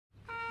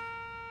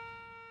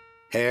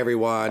Hey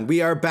everyone,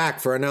 we are back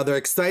for another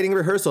exciting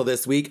rehearsal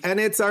this week, and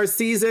it's our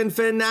season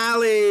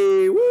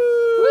finale. Woo!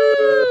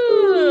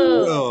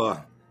 Woo!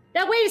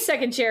 Now wait a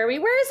second, Jeremy.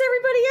 Where is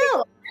everybody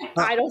else?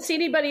 I don't see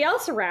anybody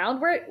else around.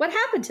 What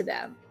happened to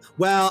them?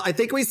 Well, I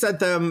think we sent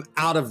them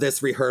out of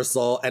this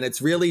rehearsal, and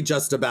it's really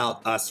just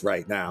about us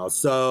right now.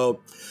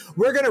 So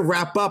we're going to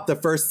wrap up the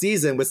first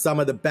season with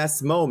some of the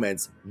best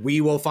moments. We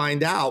will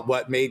find out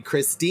what made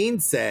Christine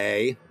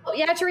say. Well,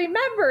 you have to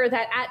remember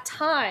that at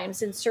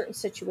times in certain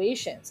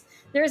situations,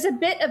 there's a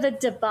bit of a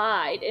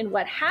divide in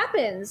what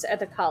happens at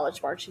the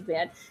college marching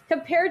band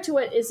compared to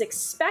what is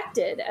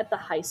expected at the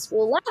high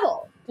school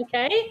level.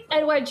 Okay?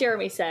 And what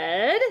Jeremy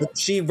said.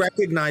 She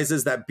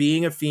recognizes that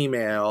being a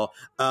female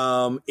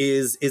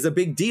is a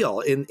big deal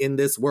in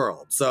this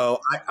world.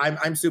 So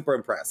I'm super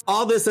impressed.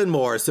 All this and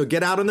more. So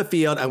get out on the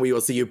field and we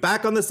will see you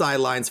back on the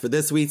sidelines for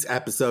this week's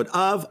episode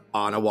of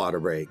On a Water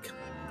Break.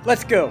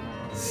 Let's go.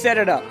 Set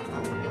it up.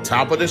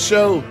 Top of the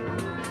show.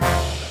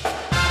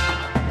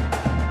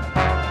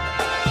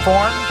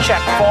 Form,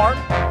 check form.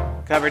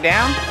 Cover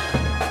down.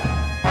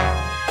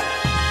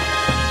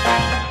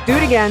 Do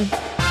it again.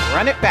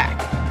 Run it back.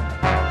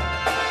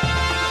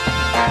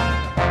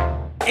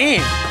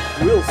 And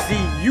we'll see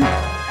you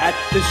at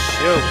the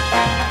show.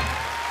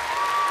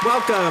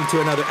 Welcome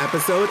to another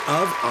episode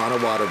of On a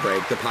Water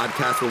Break, the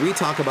podcast where we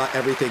talk about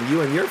everything you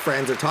and your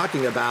friends are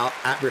talking about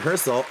at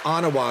rehearsal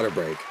on a water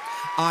break.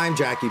 I'm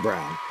Jackie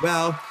Brown.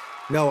 Well,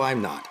 no,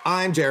 I'm not.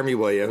 I'm Jeremy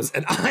Williams,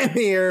 and I'm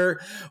here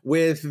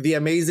with the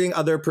amazing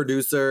other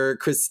producer,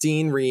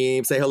 Christine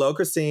Ream. Say hello,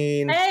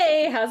 Christine.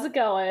 Hey, how's it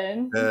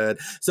going? Good.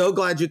 So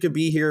glad you could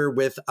be here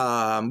with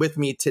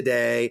me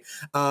today.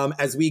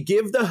 As we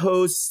give the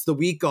hosts the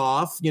week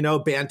off, you know,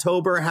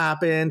 Bantober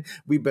happened.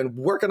 We've been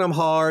working them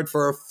hard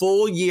for a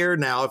full year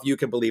now, if you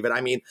can believe it. I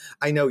mean,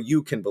 I know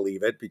you can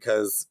believe it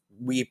because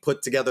we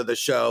put together the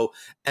show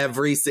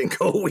every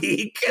single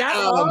week. Yeah,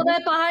 all of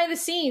that behind the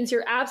scenes.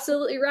 You're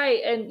absolutely right.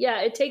 And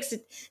yeah,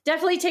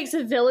 definitely takes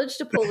a village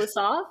to pull this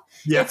off.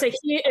 Yeah.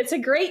 It's a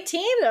great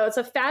team though. It's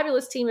a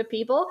fabulous team of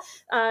people.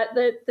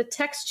 The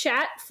text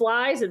chat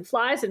flies and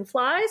flies and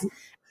flies.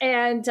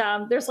 And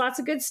there's lots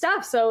of good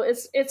stuff. So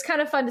it's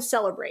kind of fun to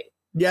celebrate.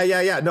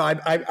 Yeah. No,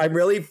 I'm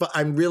really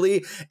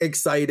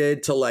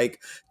excited to like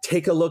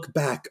take a look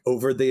back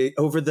over the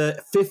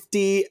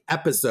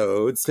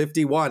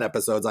 51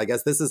 episodes. I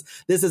guess this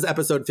is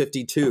episode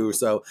 52.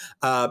 So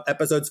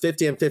episodes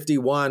 50 and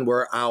 51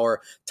 were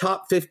our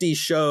top 50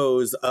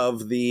 shows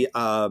of the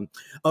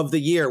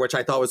year, which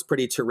I thought was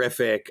pretty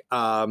terrific.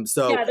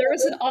 So yeah, there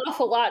was an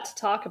awful lot to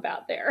talk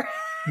about there.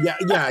 Yeah.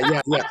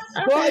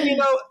 Well, you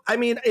know, I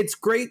mean, it's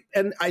great,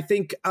 and I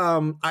think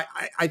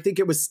I think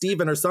it was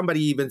Stephen or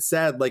somebody even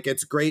said like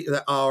it's great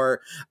that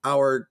our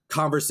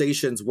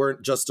conversations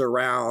weren't just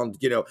around,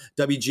 you know,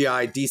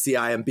 WGI,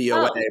 DCI, and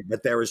BOA,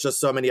 but there was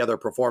just so many other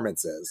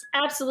performances.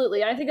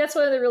 Absolutely, I think that's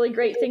one of the really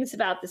great things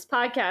about this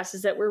podcast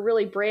is that we're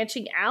really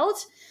branching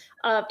out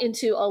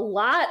into a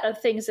lot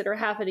of things that are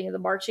happening in the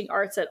marching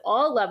arts at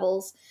all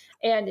levels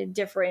and in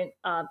different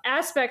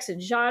aspects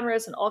and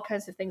genres and all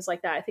kinds of things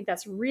like that. I think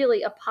that's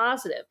really a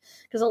positive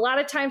because a lot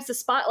of times the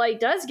spotlight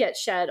does get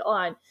shed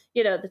on,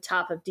 you know, the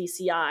top of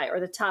DCI or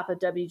the top of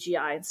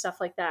WGI and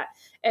stuff like that.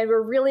 And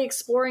we're really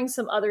exploring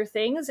some other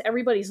things.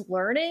 Everybody's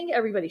learning,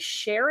 everybody's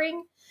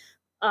sharing.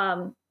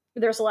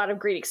 There's a lot of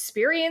great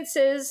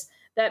experiences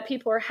that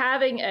people are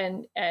having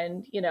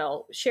and, you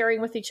know,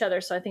 sharing with each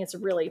other. So I think it's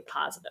really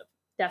positive.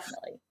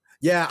 Definitely.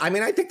 Yeah, I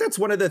mean, I think that's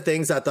one of the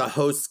things that the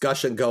hosts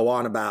gush and go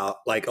on about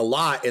like a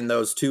lot in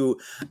those two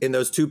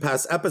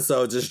past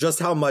episodes is just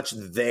how much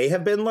they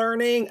have been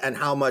learning and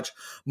how much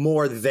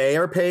more they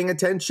are paying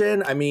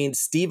attention. I mean,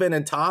 Stephen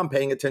and Thom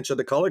paying attention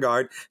to color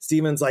guard.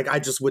 Stephen's like, I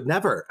just would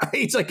never.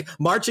 He's like,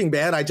 marching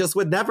band, I just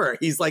would never.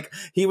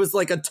 He was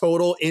like a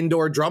total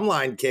indoor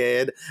drumline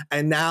kid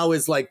and now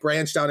is like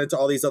branched out into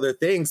all these other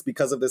things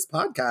because of this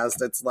podcast.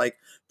 It's like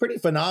pretty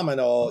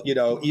phenomenal, you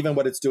know, even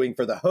what it's doing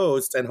for the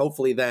host and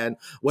hopefully then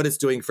what it's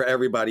doing for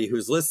everybody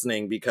who's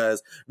listening,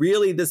 because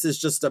really this is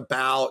just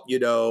about, you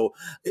know,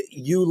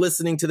 you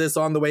listening to this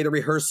on the way to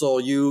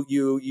rehearsal,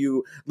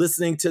 you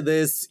listening to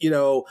this, you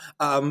know,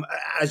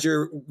 as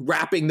you're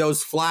wrapping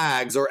those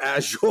flags or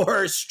as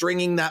you're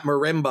stringing that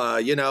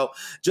marimba, you know,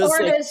 just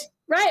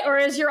or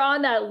as you're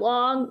on that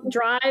long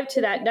drive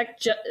to that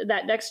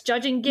next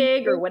judging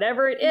gig or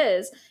whatever it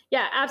is.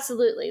 Yeah,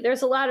 absolutely.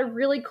 There's a lot of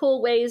really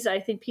cool ways I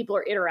think people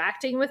are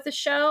interacting with the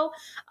show,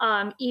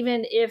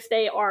 even if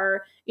they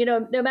are, you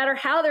know, no matter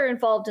how they're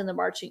involved in the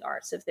marching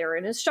arts, if they're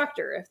an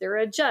instructor, if they're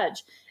a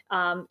judge,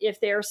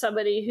 if they're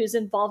somebody who's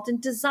involved in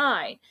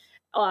design,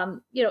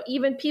 you know,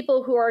 even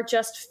people who are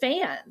just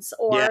fans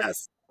or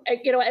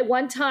at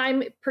one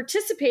time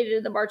participated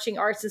in the marching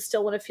arts and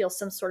still want to feel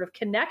some sort of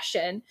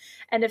connection.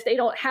 And if they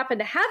don't happen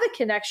to have a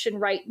connection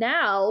right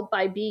now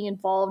by being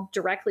involved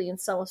directly in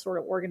some sort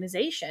of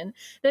organization,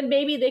 then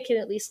maybe they can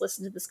at least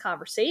listen to this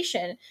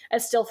conversation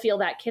and still feel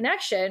that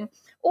connection.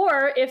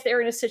 Or if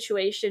they're in a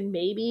situation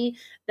maybe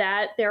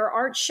that there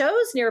aren't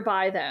shows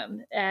nearby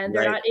them and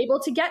they're not able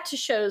to get to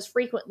shows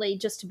frequently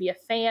just to be a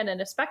fan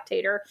and a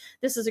spectator,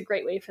 this is a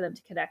great way for them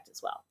to connect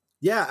as well.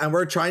 Yeah, and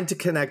we're trying to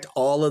connect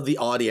all of the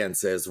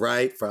audiences,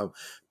 right? From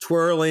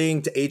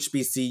twirling to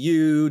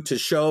HBCU to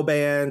show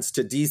bands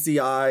to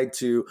DCI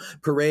to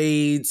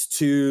parades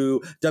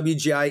to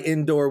WGI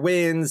indoor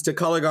wins to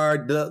color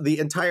guard. The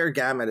entire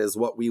gamut is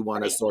what we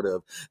want to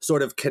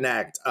sort of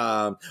connect.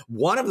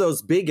 One of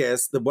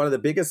the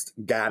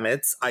biggest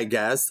gamuts, I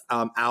guess,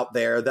 out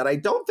there that I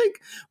don't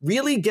think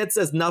really gets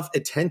enough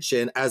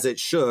attention as it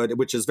should,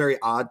 which is very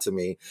odd to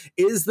me,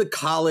 is the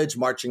college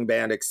marching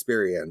band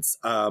experience.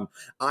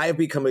 I've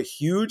become a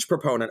huge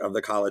proponent of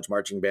the college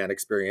marching band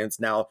experience,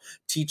 now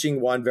teaching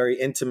one very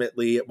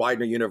intimately at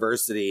Widener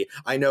University.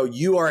 I know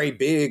you are a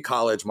big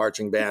college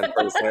marching band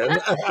person.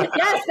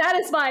 Yes,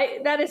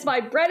 that is my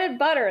bread and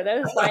butter. That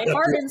is my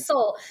heart and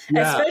soul,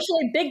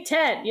 especially Big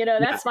Ten.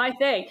 That's my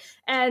thing.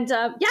 And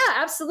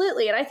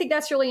absolutely. And I think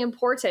that's really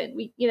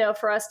important.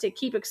 For us to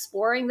keep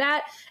exploring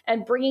that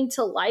and bringing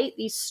to light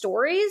these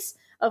stories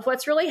of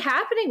what's really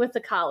happening with the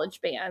college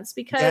bands,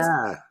 because,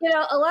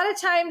 a lot of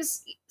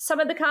times some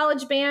of the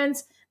college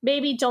bands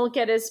maybe don't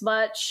get as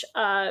much,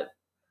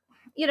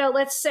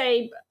 let's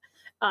say,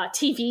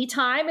 TV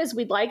time as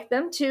we'd like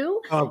them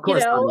to. Oh, of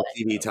course, not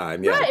TV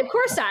time. Yeah. Right, of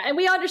course not. And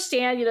we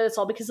understand, it's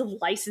all because of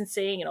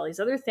licensing and all these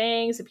other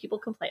things. And people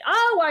complain,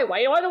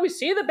 why don't we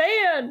see the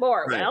band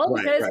more?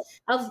 Because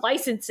of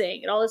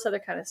licensing and all this other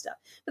kind of stuff.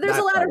 But there's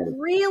a lot of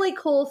really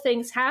cool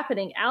things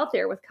happening out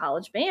there with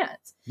college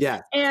bands.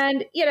 Yeah.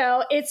 And,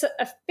 it's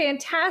a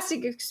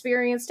fantastic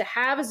experience to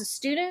have as a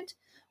student,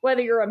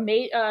 whether you're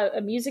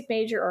a music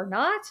major or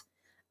not.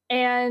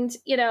 And,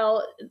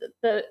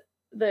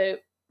 the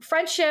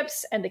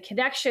friendships and the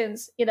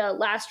connections,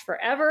 last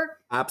forever.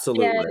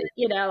 Absolutely.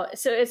 And,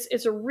 so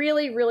it's a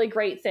really, really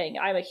great thing.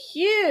 I'm a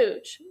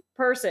huge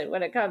person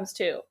when it comes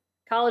to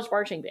college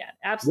marching band.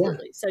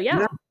 Absolutely. Yeah.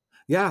 So,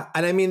 Yeah.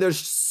 And I mean, there's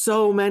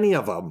so many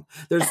of them.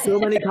 There's so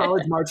many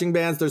college marching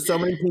bands. There's so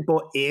many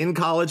people in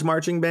college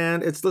marching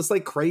band. It's just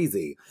like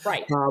crazy.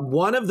 Right.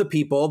 One of the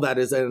people that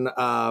is in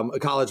a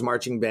college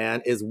marching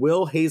band is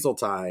Will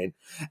Hazeltine.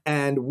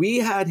 And we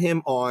had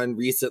him on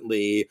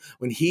recently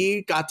when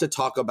he got to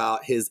talk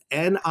about his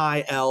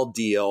NIL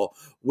deal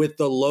with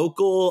the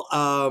local,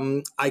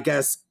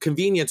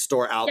 convenience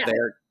store out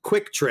there,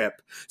 Quick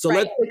Trip. So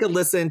let's take a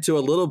listen to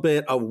a little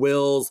bit of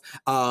Will's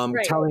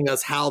telling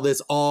us how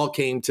this all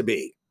came to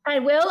be.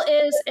 And Will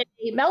is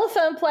a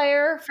mellophone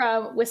player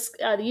from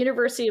the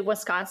University of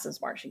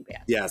Wisconsin's marching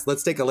band. Yes,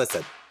 let's take a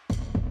listen.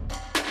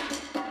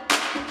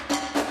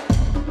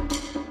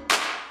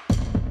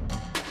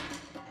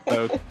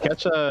 So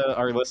catch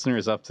our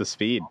listeners up to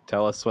speed.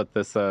 Tell us what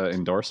this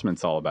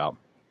endorsement's all about.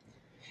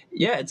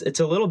 Yeah, it's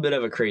a little bit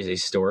of a crazy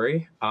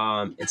story.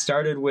 It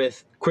started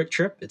with Quick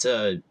Trip. It's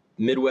a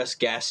Midwest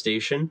gas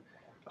station,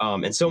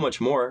 and so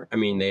much more. I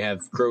mean, they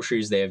have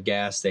groceries, they have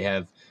gas, they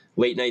have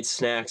late night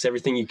snacks,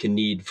 everything you can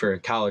need for a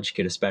college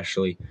kid,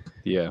 especially.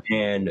 Yeah.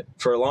 And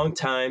for a long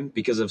time,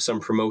 because of some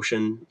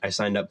promotion I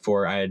signed up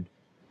for, I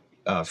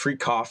had free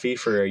coffee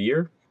for a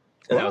year,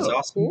 and that was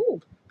awesome.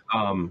 Cool.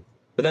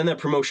 But then that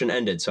promotion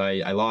ended, so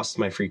I lost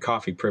my free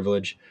coffee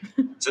privilege.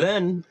 So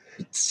then,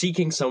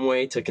 seeking some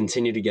way to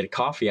continue to get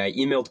coffee, I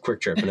emailed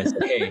Quick Trip and I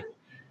said, hey,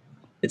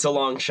 it's a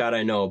long shot,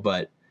 I know,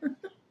 but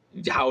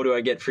how do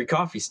I get free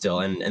coffee still?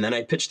 And then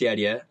I pitched the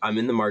idea. I'm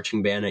in the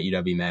marching band at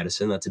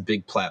UW-Madison. That's a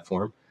big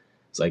platform.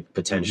 It's like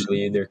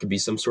potentially there could be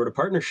some sort of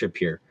partnership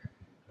here.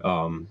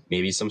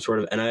 Maybe some sort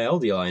of NIL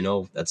deal. I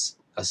know that's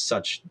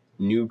such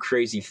new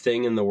crazy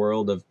thing in the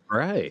world of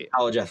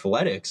college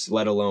athletics,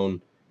 let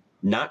alone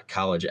not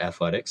college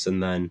athletics.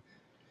 And then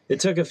it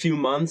took a few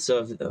months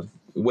of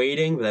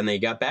waiting. But then they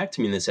got back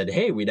to me and they said,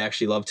 hey, we'd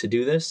actually love to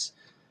do this.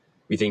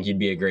 We think you'd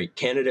be a great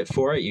candidate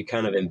for it. You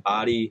kind of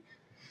embody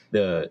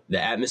the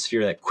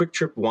atmosphere that Quick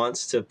Trip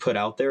wants to put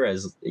out there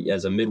as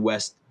a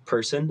Midwest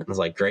person. And I was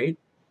like, great.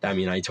 I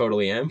mean, I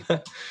totally am.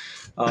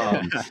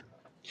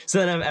 So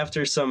then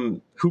after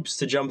some hoops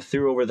to jump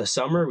through over the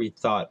summer, we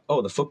thought,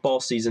 the football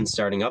season's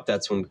starting up.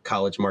 That's when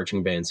college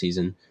marching band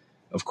season,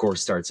 of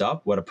course, starts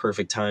up. What a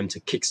perfect time to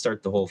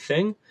kickstart the whole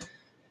thing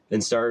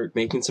and start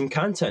making some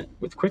content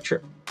with Quick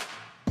Trip.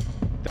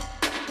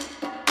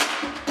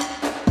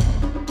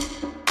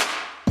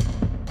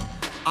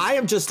 I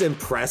am just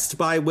impressed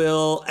by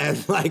Will.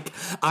 And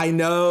I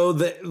know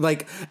that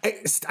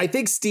I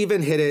think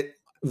Stephen hit it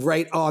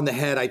right on the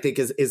head. I think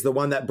is the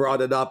one that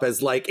brought it up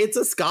as it's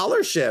a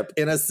scholarship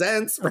in a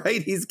sense,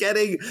 right? He's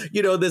getting,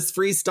 this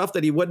free stuff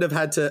that he wouldn't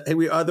have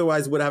we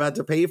otherwise would have had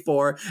to pay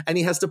for. And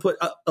he has to put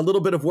a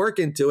little bit of work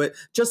into it,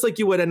 just like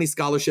you would any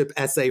scholarship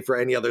essay for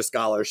any other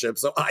scholarship.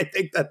 So I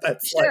think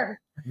that's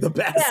The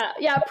best.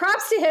 Yeah.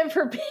 Props to him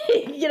for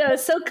being,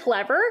 so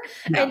clever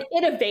and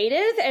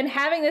innovative and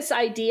having this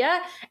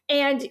idea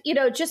and,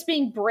 just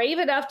being brave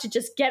enough to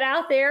just get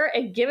out there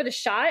and give it a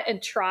shot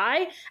and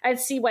try and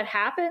see what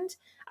happened.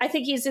 I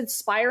think he's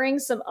inspiring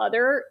some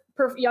other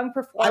young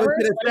performers. I was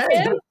going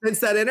to say, since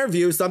that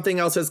interview, something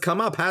else has come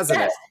up, hasn't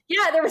it?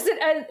 Yeah, there was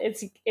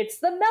it's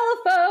the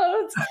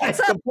mellophones.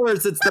 Of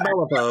course, it's the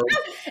mellophones.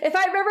 If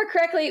I remember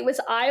correctly, it was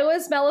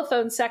Iowa's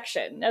mellophone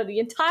section. No, the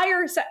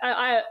entire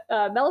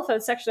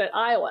mellophone section at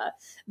Iowa.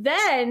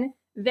 Then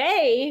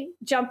they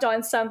jumped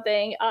on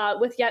something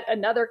with yet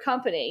another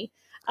company.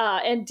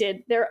 And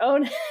did their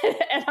own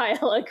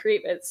NIL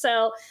agreement.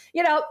 So,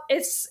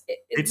 it's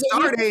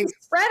starting.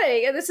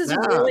 Spreading, and this is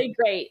really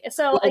great.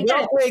 So,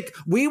 again,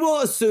 we will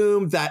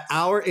assume that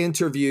our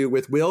interview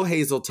with Will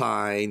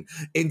Hazeltine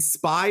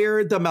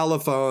inspired the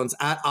mellophones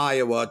at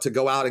Iowa to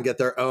go out and get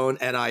their own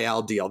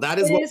NIL deal. That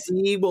is what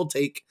we will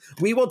take.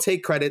 We will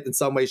take credit in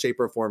some way, shape,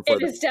 or form for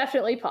it. Is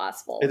definitely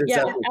possible. It is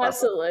definitely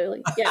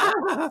absolutely. Yeah.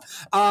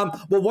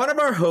 Well, one of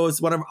our hosts,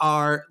 one of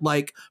our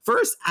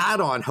first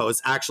add-on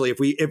hosts, actually,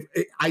 if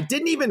I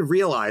didn't even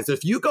realize,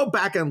 if you go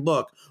back and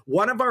look,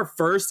 one of our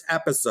first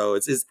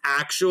episodes is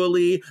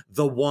actually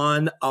the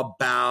one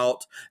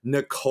about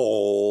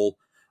Nicole.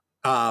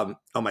 Oh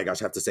my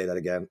gosh, I have to say that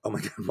again. Oh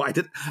my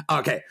God,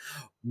 okay.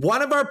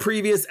 One of our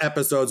previous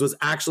episodes was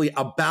actually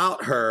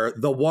about her,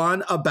 the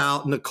one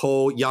about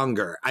Nicole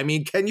Younger. I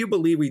mean, can you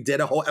believe we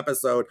did a whole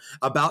episode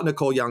about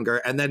Nicole Younger?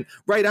 And then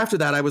right after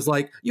that, I was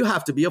like, you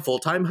have to be a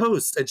full-time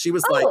host. And she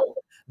was like,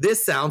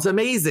 this sounds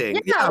amazing.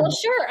 Yeah, well,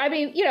 sure. I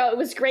mean, it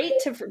was great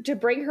to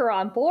bring her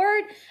on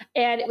board,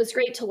 and it was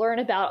great to learn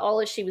about all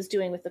that she was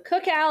doing with the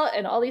cookout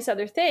and all these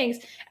other things.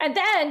 And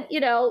then,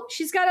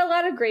 she's got a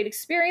lot of great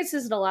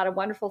experiences and a lot of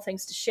wonderful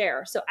things to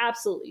share. So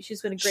absolutely,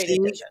 she's been a great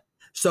addition.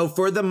 So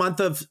for the month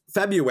of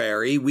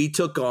February, we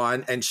took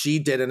on, and she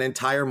did an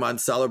entire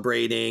month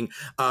celebrating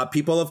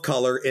people of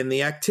color in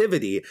the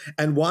activity.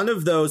 And one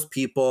of those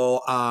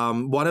people,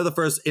 one of the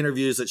first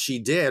interviews that she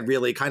did,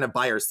 really kind of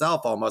by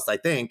herself almost, I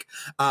think,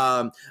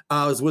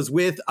 was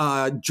with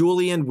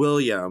Julian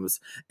Williams.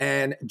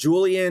 And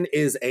Julian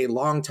is a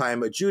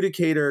longtime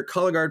adjudicator,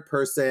 color guard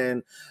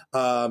person,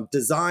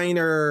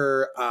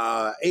 designer,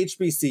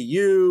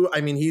 HBCU.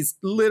 I mean, he's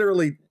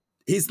literally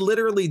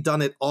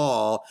done it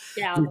all.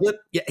 Yeah.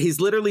 He's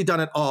literally done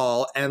it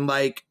all. And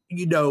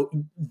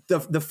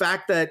the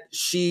fact that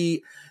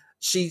she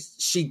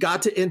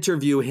got to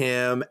interview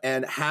him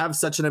and have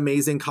such an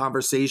amazing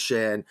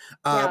conversation.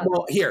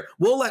 Well, here,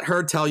 we'll let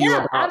her tell you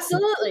about it.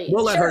 Absolutely.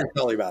 We'll let her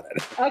tell you about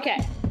it.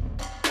 Okay.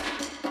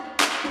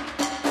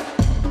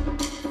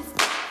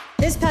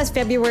 This past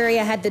February,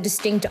 I had the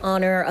distinct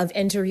honor of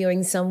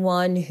interviewing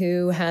someone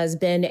who has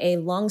been a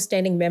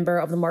longstanding member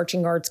of the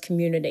marching arts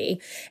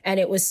community. And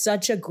it was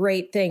such a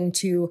great thing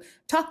to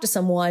talk to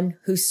someone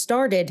who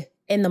started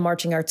in the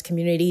marching arts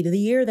community the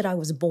year that I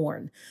was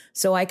born.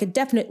 So I could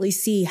definitely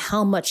see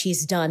how much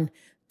he's done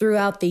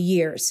throughout the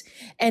years.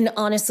 And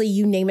honestly,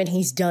 you name it,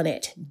 he's done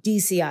it.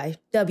 DCI,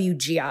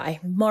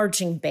 WGI,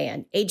 marching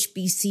band,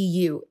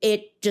 HBCU,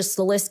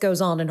 the list goes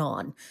on and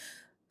on.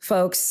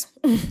 Folks,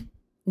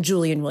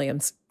 Julian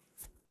Williams.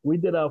 We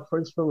did our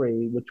first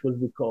parade, which was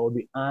called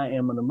the I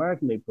Am an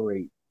American Day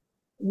Parade.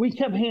 We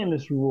kept hearing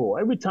this roar.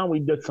 Every time we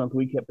did something,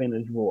 we kept hearing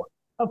this roar.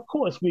 Of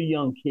course, we're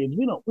young kids.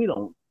 We're not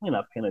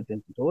paying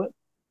attention to it.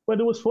 But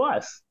it was for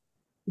us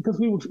because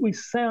we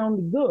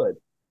sound good.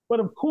 But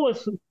of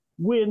course,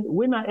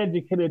 we're not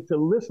educated to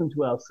listen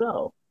to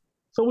ourselves.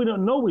 So we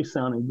don't know we're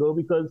sounding good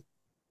because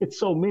it's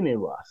so many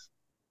of us.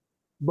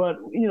 But,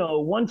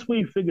 once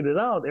we figured it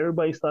out,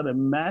 everybody started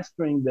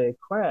mastering their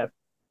craft.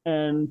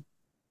 And,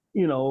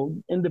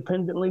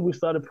 independently, we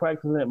started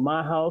practicing at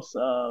my house.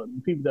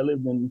 People that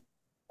lived in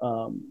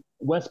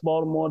West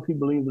Baltimore,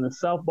 people living in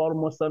South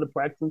Baltimore started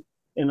practicing.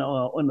 In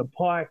the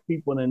park,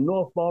 people in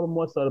North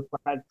Baltimore started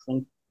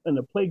practicing in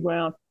the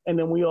playground. And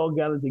then we all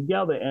gathered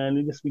together, and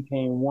it just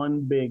became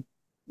one big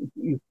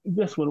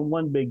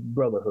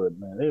brotherhood,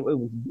 man. It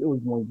was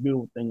the most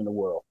beautiful thing in the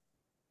world.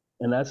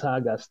 And that's how I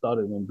got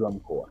started in drum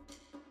corps.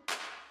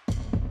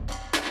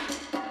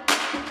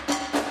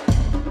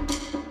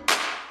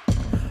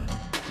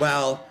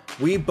 Well,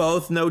 we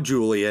both know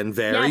Julian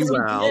very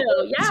well. We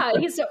do. Yeah,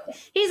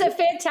 he's a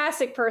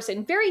fantastic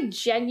person, very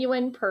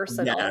genuine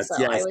person. I would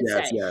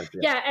say.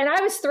 Yeah, and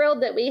I was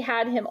thrilled that we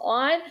had him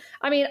on.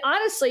 I mean,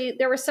 honestly,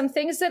 there were some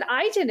things that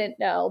I didn't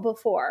know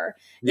before.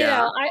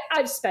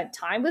 I've spent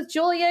time with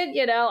Julian.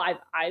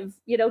 I've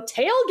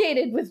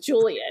tailgated with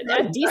Julian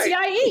at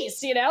DCI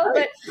East.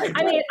 But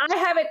I mean, I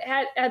haven't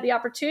had the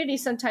opportunity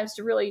sometimes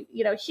to really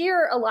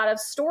hear a lot of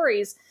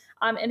stories.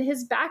 And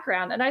his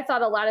background. And I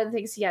thought a lot of the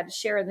things he had to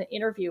share in the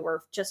interview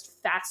were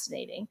just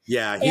fascinating.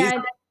 Yeah.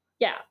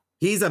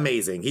 He's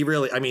amazing. He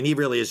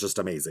really is just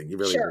amazing. He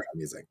really is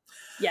amazing.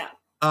 Yeah.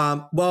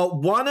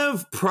 Well, one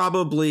of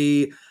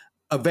probably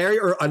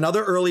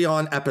another early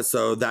on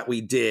episode that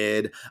we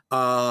did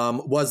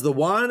was the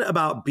one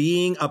about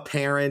being a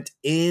parent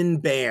in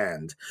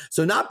band.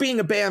 So not being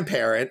a band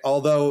parent,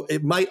 although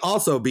it might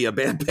also be a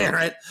band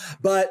parent,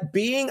 but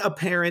being a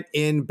parent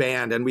in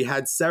band. And we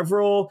had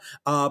several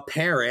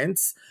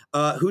parents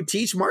who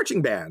teach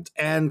marching band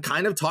and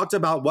kind of talked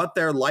about what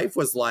their life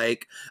was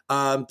like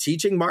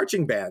teaching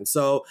marching band.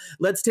 So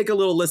let's take a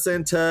little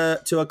listen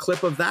to a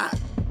clip of that.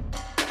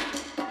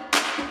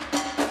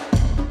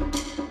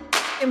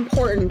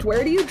 Important.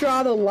 Where do you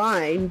draw the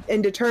line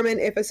and determine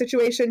if a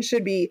situation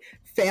should be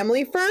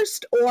family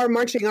first or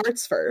marching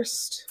arts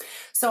first?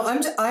 So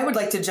I would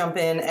like to jump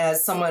in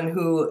as someone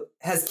who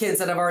has kids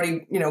that have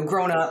already,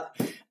 grown up.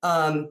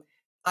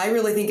 I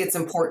really think it's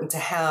important to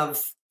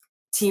have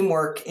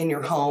teamwork in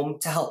your home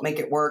to help make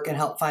it work and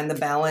help find the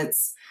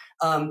balance.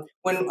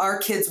 When our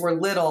kids were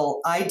little,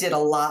 I did a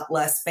lot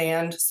less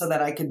band so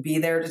that I could be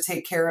there to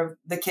take care of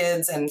the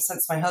kids. And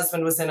since my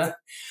husband was in a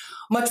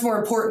much more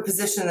important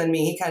position than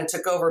me, he kind of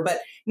took over. But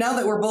now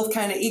that we're both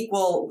kind of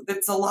equal,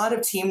 it's a lot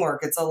of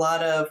teamwork. It's a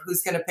lot of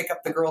who's going to pick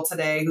up the girl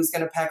today, who's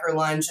going to pack her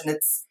lunch. And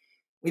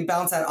we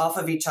bounce that off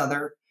of each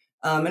other.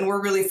 And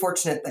we're really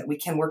fortunate that we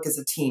can work as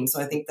a team.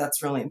 So I think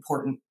that's really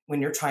important when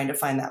you're trying to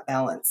find that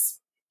balance.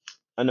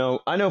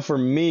 I know for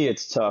me,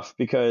 it's tough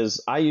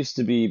because I used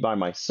to be by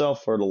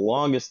myself for the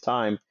longest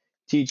time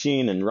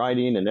teaching and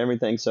writing and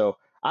everything. So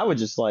I would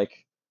just all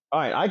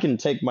right, I can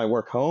take my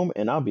work home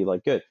and I'll be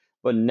good.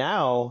 But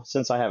now,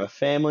 since I have a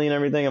family and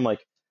everything, I'm like,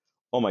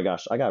 oh my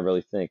gosh, I got to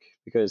really think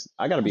because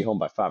I got to be home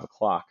by 5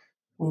 o'clock.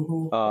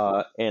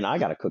 Mm-hmm. And I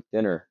got to cook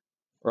dinner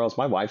or else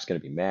my wife's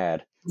going to be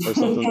mad or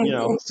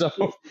something, So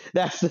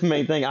that's the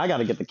main thing. I got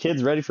to get the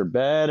kids ready for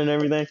bed and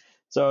everything.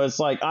 So it's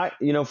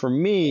for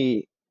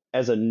me,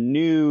 as a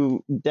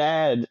new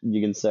dad,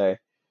 you can say,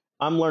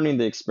 I'm learning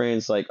the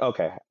experience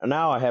okay,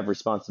 now I have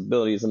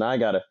responsibilities and I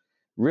got to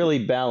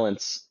really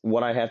balance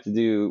what I have to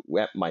do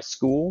at my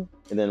school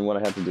and then what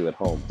I have to do at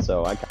home.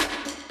 So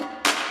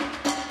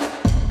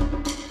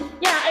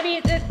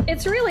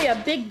it's really a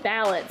big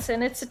balance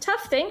and it's a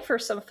tough thing for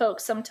some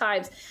folks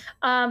sometimes.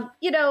 And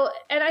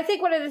I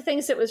think one of the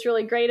things that was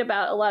really great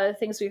about a lot of the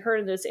things we heard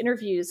in those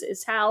interviews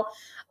is how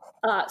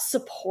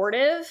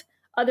supportive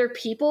other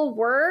people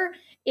were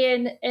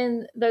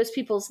in those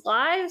people's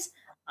lives,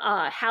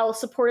 how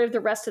supportive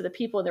the rest of the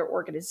people in their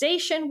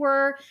organization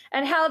were,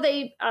 and how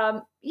they,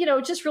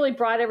 just really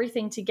brought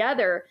everything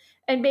together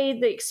and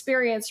made the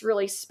experience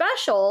really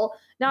special,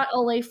 not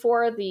only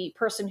for the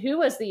person who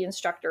was the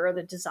instructor or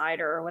the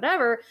designer or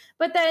whatever,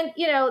 but then,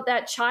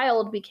 that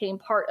child became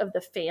part of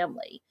the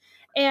family.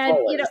 And,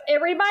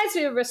 it reminds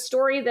me of a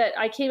story that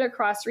I came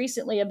across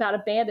recently about a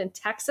band in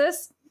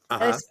Texas.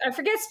 Uh-huh. I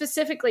forget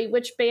specifically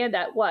which band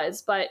that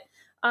was, but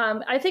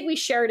I think we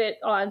shared it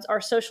on our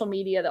social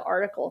media, the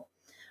article.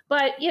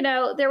 But,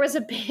 there was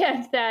a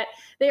band that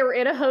they were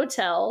in a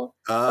hotel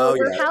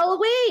over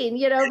Halloween,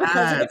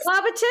 because of the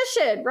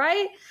competition,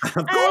 right?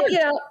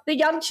 And, the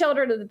young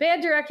children of the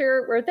band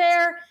director were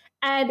there.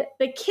 And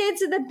the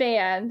kids in the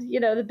band,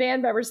 the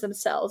band members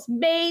themselves,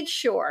 made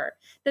sure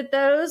that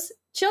those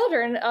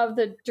children of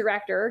the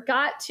director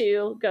got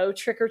to go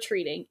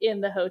trick-or-treating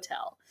in the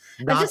hotel.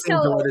 Knocking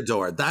door to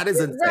door. That is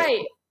insane.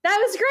 Right. That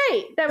was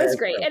great. That was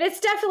great. And it's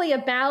definitely a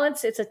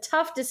balance. It's a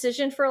tough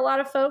decision for a lot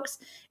of folks.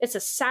 It's a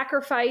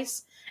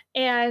sacrifice.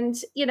 And,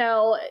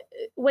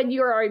 when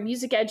you are a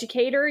music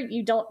educator,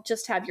 you don't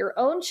just have your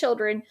own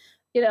children,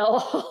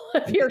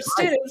 your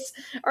students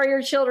are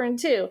your children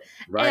too.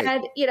 Right.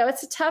 And,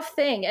 it's a tough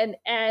thing.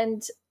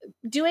 And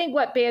doing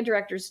what band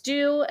directors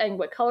do and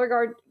what color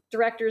guard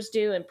directors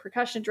do and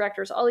percussion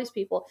directors, all these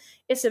people,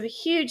 it's a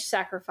huge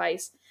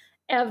sacrifice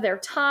of their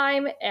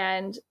time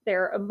and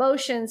their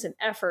emotions and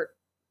effort.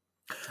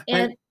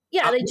 And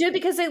they do it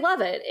because they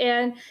love it.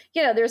 And,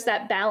 there's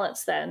that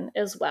balance then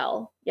as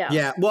well. Yeah.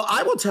 Yeah. Well,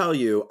 I will tell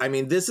you,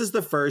 this is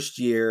the first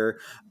year,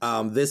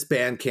 this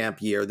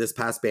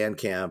past band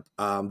camp,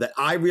 that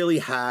I really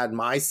had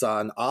my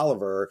son,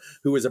 Oliver,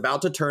 who was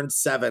about to turn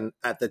 7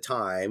 at the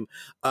time,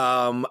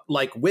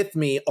 with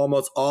me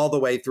almost all the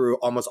way through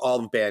almost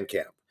all of band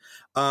camp.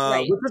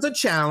 Which was a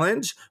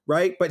challenge,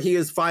 right? But he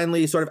is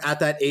finally sort of at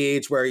that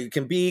age where he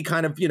can be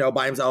kind of,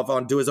 by himself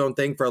and do his own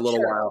thing for a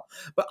little while.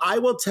 But I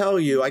will tell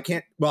you, I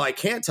can't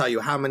tell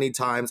you how many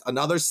times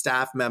another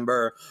staff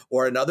member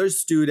or another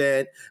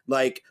student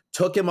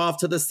took him off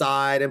to the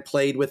side and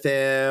played with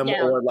him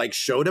or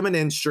showed him an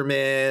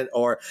instrument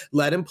or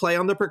let him play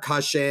on the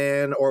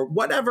percussion or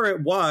whatever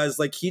it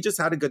was. He just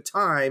had a good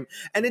time.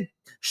 And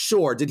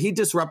did he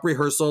disrupt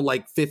rehearsal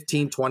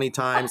 15, 20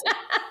 times?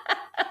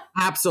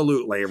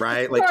 Absolutely,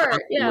 right?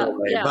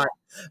 Absolutely. Yeah.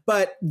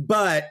 But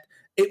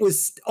it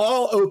was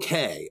all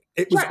okay.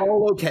 It was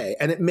all okay.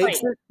 And it makes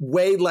it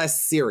way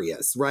less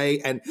serious,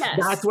 right? And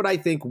that's what I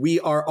think we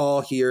are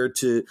all here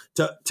to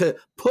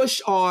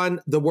push on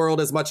the world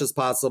as much as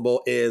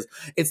possible is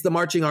it's the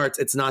marching arts.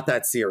 It's not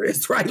that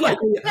serious, right?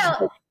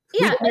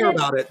 Yeah, we hear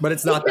about it, but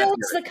it's not that. It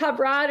builds the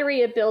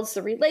camaraderie, it builds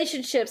the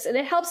relationships, and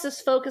it helps us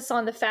focus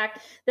on the fact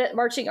that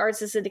marching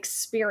arts is an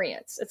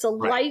experience. It's a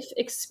life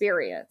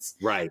experience.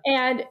 Right.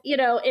 And,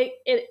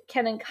 it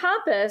can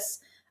encompass,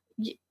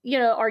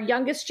 our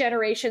youngest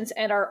generations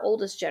and our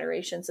oldest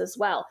generations as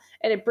well.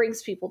 And it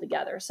brings people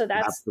together. So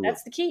that's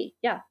the key.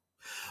 Yeah.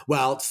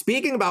 Well,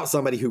 speaking about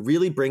somebody who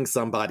really brings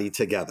somebody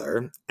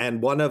together,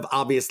 and one of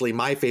obviously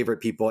my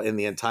favorite people in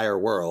the entire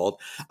world,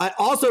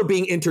 also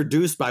being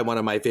introduced by one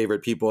of my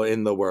favorite people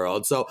in the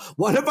world. So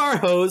one of our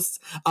hosts,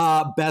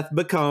 Beth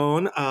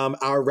Beccone,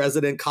 our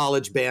resident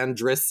college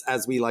bandress,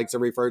 as we like to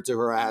refer to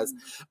her as,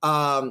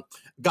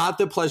 got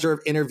the pleasure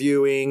of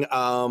interviewing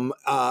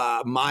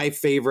my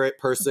favorite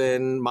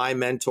person, my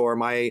mentor,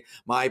 my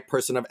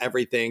person of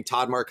everything,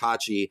 Todd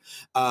Marcacci,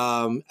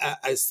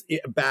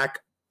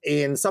 back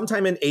in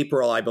sometime in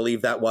April, I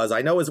believe that was.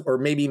 I know it was, or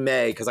maybe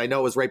May, because I know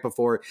it was right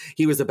before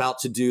he was about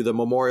to do the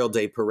Memorial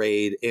Day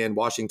parade in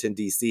Washington,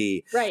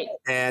 D.C. Right.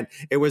 And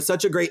it was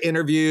such a great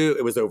interview.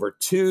 It was over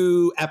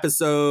 2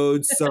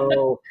 episodes.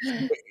 So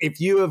if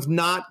you have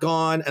not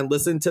gone and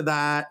listened to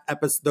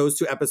those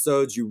 2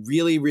 episodes, you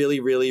really,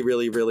 really, really,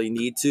 really, really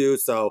need to.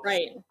 So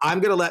I'm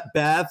going to let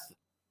Beth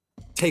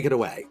take it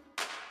away.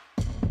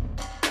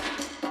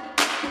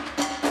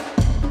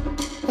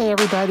 Hey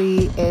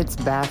everybody, it's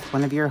Beth,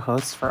 one of your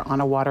hosts for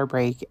On a Water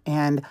Break,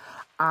 and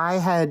I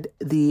had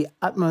the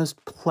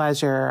utmost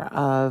pleasure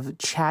of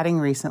chatting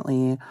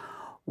recently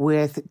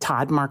with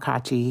Todd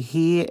Marcacci.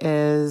 He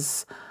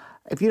is,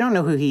 if you don't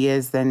know who he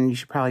is, then you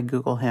should probably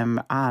Google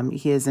him.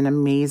 He is an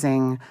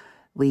amazingly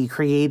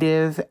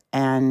creative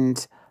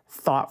and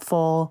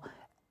thoughtful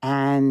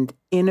and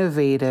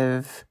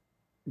innovative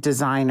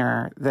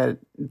designer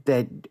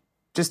that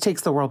just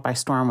takes the world by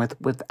storm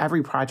with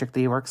every project that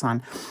he works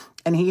on.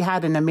 And he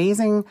had an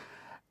amazing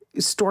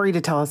story to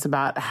tell us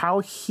about how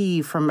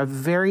he, from a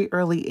very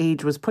early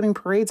age, was putting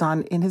parades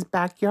on in his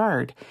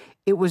backyard.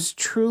 It was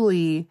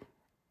truly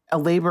a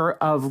labor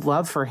of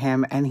love for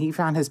him, and he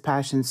found his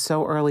passion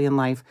so early in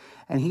life,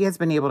 and he has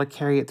been able to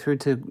carry it through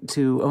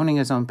to owning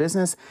his own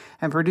business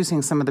and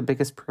producing some of the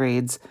biggest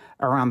parades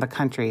around the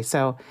country.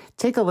 So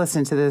take a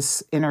listen to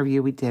this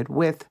interview we did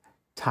with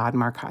Todd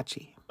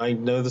Marcacci. I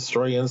know the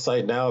story inside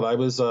and out. I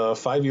was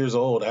 5 years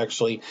old,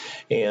 actually,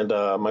 and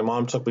my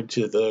mom took me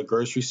to the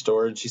grocery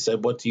store, and she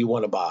said, "What do you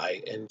want to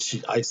buy?" And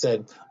I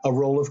said, "A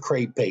roll of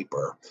crepe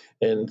paper."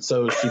 And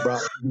so she brought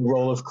me a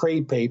roll of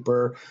crepe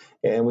paper,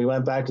 and we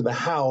went back to the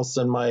house,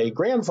 and my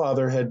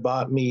grandfather had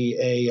bought me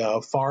a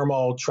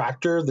Farmall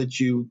tractor that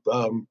you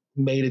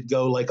made it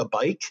go like a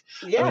bike.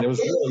 Yeah. I mean, it was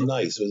really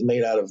nice. It was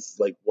made out of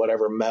like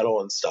whatever metal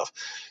and stuff.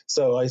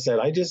 So I said,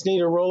 "I just need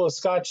a roll of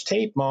Scotch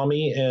tape,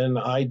 Mommy." And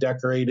I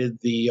decorated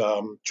the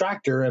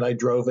tractor, and I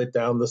drove it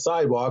down the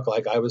sidewalk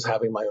like I was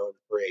having my own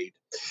parade.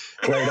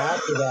 Right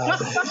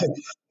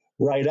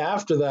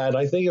after that,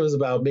 I think it was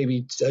about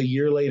maybe a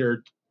year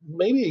later,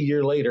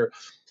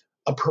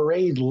 a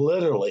parade,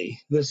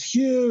 literally, this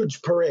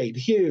huge parade,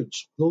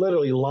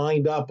 literally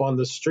lined up on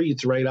the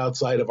streets right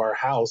outside of our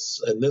house.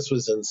 And this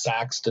was in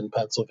Saxton,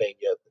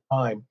 Pennsylvania at the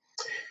time.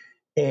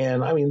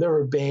 And I mean, there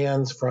were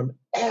bands from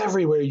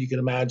everywhere you can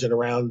imagine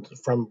around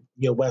from,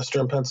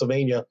 Western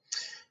Pennsylvania.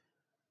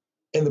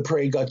 And the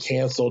parade got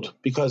canceled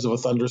because of a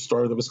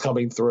thunderstorm that was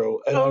coming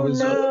through. And I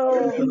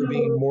remember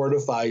being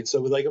mortified.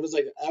 So that was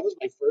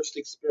my first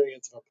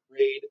experience of a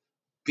parade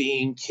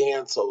being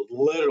canceled,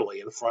 literally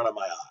in front of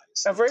my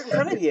eyes. Right in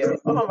front of you.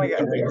 Oh my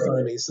God. Right in front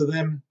of me. So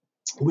then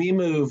we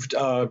moved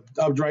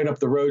right up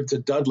the road to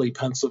Dudley,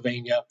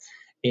 Pennsylvania.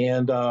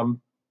 And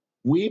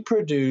we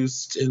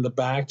produced in the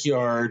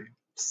backyard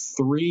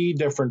 3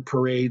 different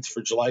parades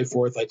for July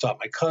 4th. I taught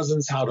my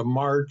cousins how to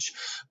march.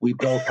 We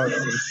built our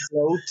own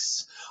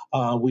floats.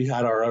 We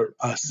had our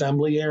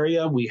assembly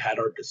area. We had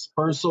our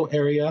dispersal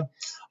area.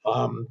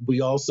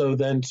 We also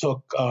then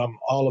took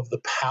all of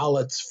the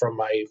pallets from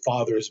my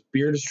father's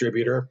beer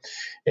distributor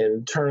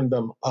and turned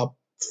them up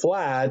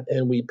flat,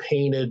 and we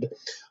painted,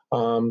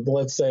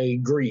 let's say,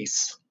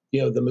 Grease,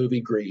 the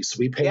movie Grease.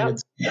 We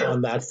painted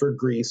on that for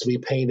Grease. We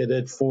painted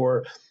it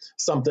for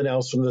something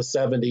else from the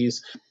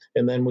 70s.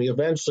 And then we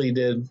eventually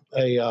did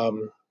a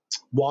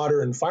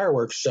water and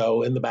fireworks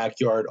show in the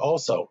backyard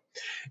also.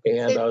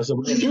 And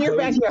so in your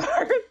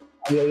backyard?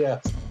 Yeah.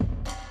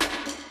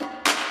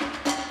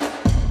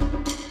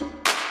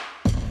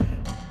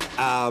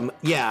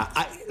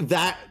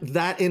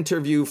 That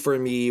interview for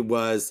me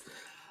was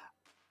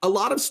a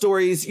lot of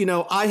stories.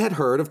 I had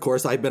heard, of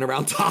course, I've been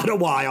around Todd a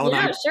while.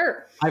 Yeah, and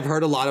sure. I've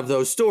heard a lot of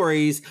those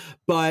stories,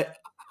 but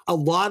a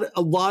lot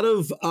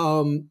of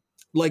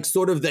like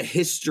sort of the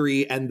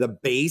history and the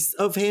base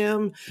of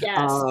him.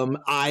 Yes.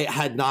 I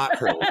had not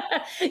heard.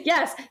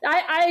 Yes,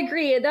 I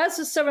agree. And that's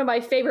just some of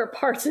my favorite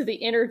parts of the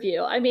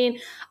interview. I mean,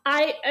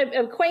 I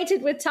am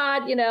acquainted with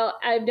Todd.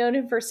 I've known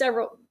him for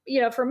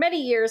for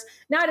many years,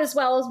 not as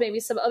well as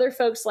maybe some other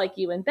folks like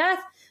you and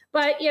Beth,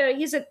 but,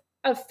 he's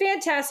a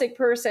fantastic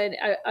person,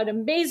 an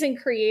amazing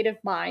creative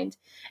mind,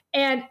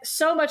 and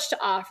so much to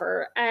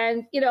offer.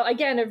 And,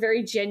 again, a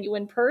very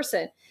genuine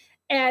person.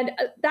 And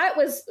that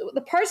was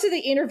the parts of the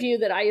interview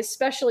that I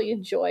especially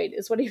enjoyed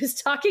is when he was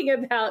talking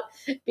about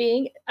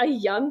being a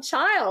young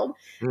child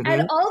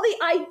and all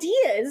the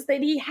ideas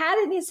that he had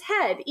in his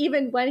head,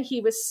 even when he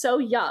was so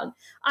young.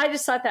 I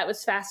just thought that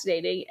was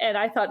fascinating. And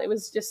I thought it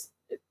was just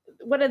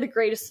one of the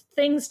greatest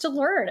things to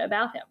learn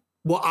about him.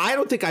 Well, I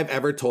don't think I've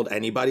ever told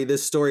anybody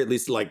this story, at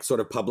least like sort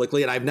of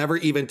publicly, and I've never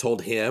even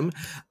told him.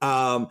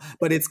 But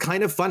it's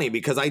kind of funny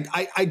because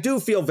I do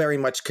feel very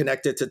much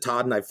connected to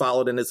Todd, and I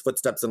followed in his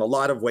footsteps in a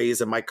lot of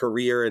ways in my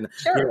career and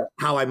you know,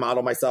 how I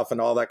model myself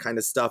and all that kind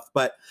of stuff.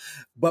 But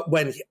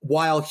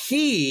while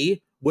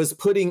he was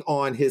putting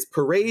on his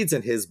parades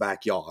in his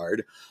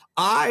backyard,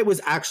 I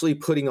was actually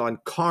putting on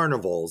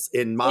carnivals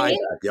in my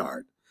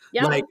backyard.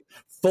 Yeah. Like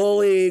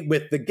fully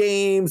with the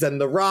games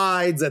and the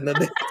rides and the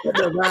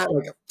that.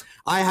 Like,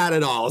 I had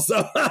it all.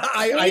 So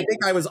I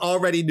think I was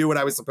already knew what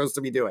I was supposed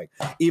to be doing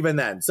even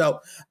then. So,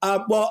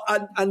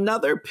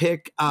 another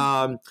pick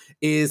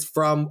is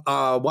from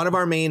one of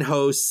our main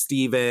hosts,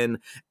 Stephen.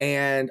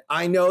 And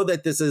I know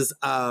that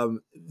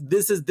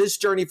this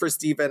journey for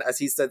Stephen, as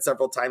he said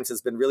several times,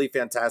 has been really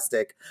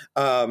fantastic.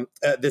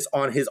 This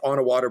on his On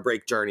a Water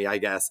Break journey, I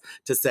guess,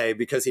 to say,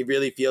 because he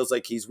really feels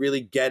like he's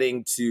really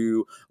getting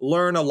to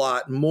learn a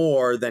lot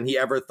more than he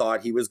ever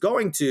thought he was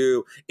going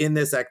to in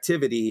this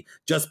activity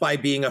just by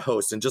being a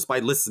host and just by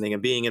listening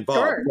and being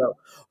involved.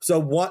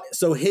 Sure.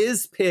 So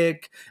his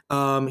pick,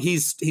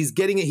 he's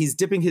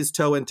dipping his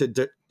toe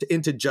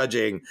into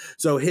judging.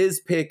 So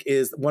his pick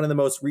is one of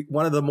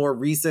the more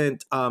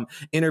recent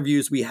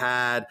interviews we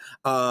had,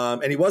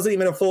 and it wasn't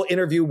even a full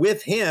interview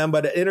with him,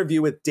 but an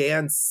interview with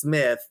Dan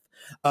Smith,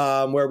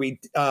 where we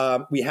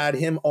had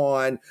him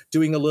on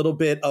doing a little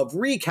bit of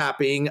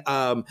recapping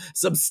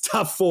some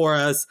stuff for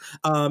us,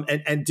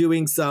 and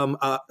doing some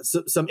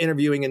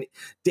interviewing. And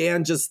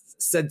Dan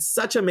just said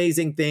such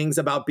amazing things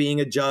about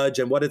being a judge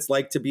and what it's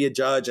like to be a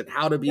judge and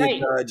how to be a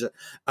judge.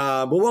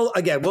 But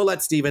we'll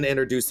let Stephen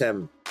introduce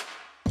him.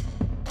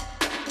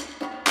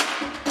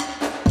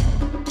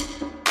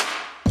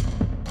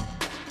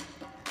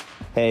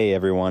 Hey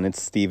everyone,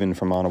 it's Stephen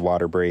from On a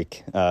Water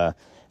Break.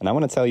 And I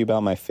want to tell you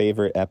about my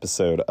favorite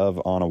episode of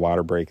On a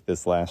Water Break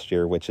this last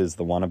year, which is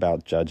the one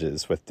about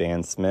judges with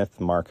Dan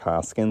Smith, Mark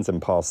Hoskins,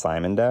 and Paul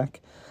Simondak.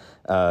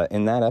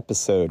 In that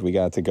episode, we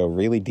got to go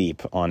really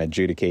deep on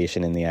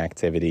adjudication in the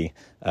activity,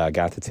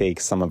 got to take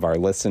some of our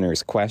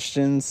listeners'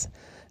 questions,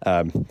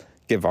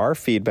 give our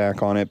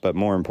feedback on it, but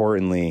more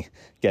importantly,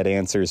 get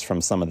answers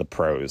from some of the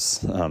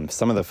pros.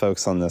 Some of the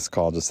folks on this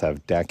call just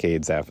have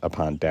decades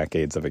upon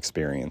decades of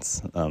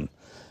experience.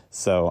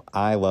 So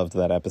I loved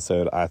that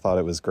episode. I thought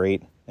it was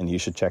great, and you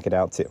should check it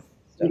out too.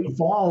 It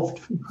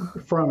evolved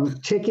from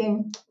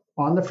ticking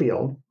on the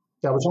field.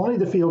 That was only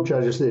the field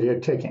judges that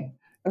did ticking.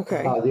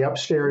 Okay. The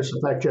upstairs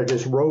effect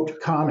judges wrote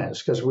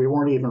comments because we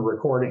weren't even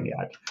recording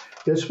yet.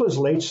 This was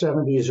late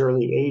 70s,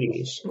 early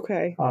 80s.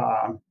 Okay.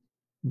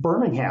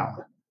 Birmingham,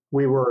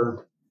 we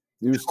were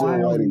still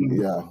writing,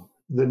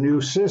 the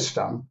new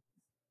system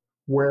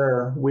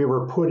where we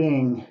were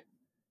putting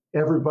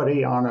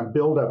everybody on a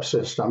build-up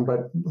system,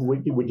 but we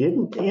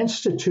didn't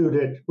institute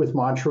it with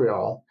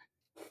Montreal,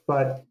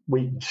 but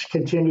we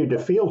continued to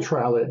field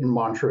trial it in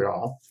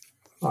Montreal,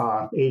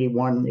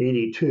 81,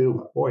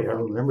 82. Boy, I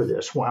remember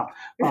this. Wow.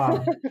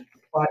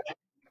 But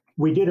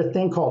we did a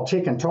thing called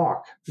Tick and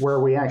Talk,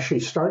 where we actually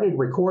started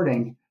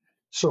recording.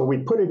 So we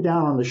put it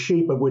down on the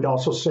sheet, but we'd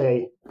also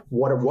say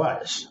what it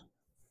was,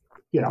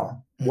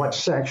 what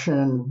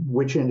section,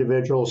 which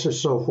individuals, and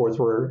so forth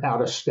were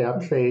out of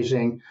step,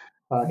 phasing,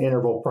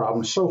 interval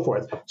problems, so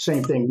forth.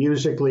 Same thing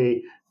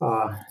musically,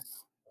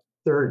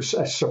 third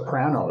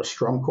soprano,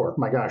 strum corps,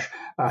 my gosh,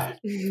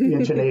 the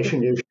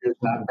intonation issues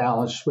not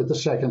balanced with the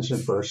seconds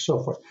and first,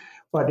 so forth.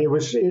 But it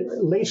was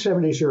late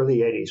 70s, early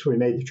 80s, we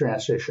made the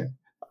transition.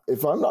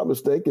 If I'm not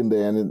mistaken,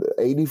 Dan,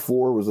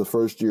 84 was the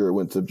first year it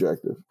went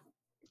subjective.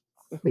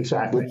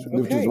 Exactly.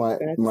 Which is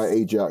my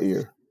age out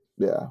year.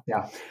 Yeah.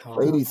 Yeah.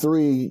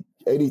 83,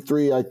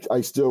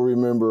 I still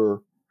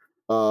remember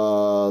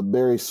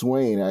Barry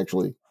Swain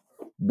actually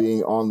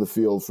being on the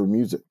field for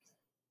music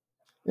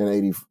in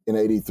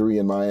 83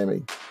 in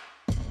Miami.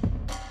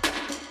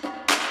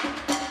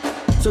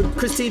 So,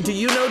 Christine, do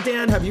you know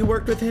Dan? Have you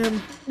worked with him?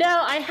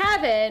 No, I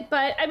haven't.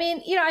 But I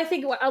mean, I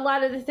think a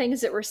lot of the things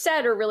that were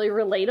said are really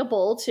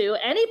relatable to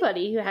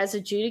anybody who has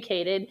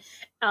adjudicated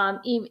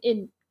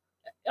in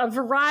a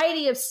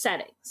variety of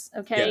settings.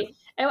 Okay. Yeah.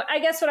 And I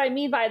guess what I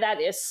mean by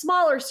that is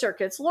smaller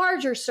circuits,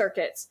 larger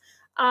circuits,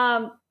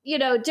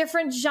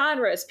 different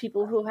genres,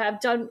 people who have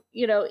done,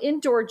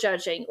 indoor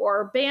judging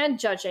or band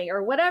judging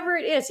or whatever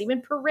it is,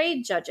 even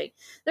parade judging.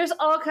 There's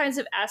all kinds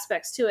of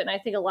aspects to it. And I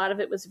think a lot of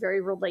it was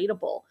very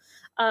relatable.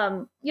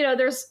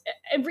 There's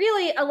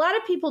really a lot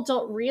of people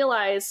don't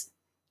realize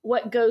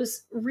what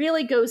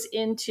really goes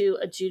into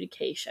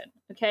adjudication.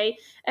 Okay.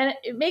 And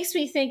it makes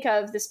me think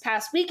of this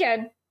past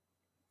weekend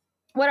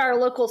when our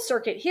local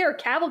circuit here,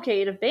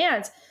 Cavalcade of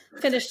Bands,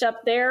 finished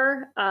up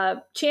their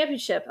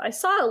championship. I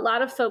saw a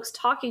lot of folks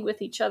talking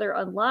with each other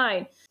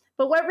online,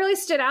 But what really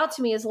stood out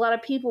to me is a lot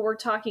of people were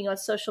talking on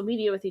social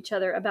media with each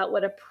other about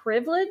what a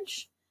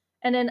privilege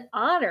and an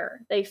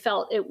honor they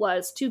felt it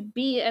was to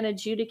be an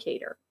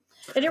adjudicator.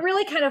 And it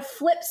really kind of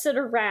flips it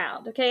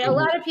around. Okay. A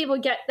lot of people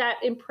get that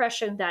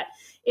impression that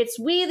it's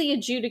we, the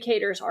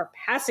adjudicators, are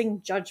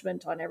passing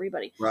judgment on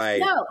everybody.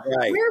 Right. No,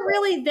 we're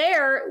really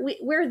there.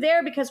 We're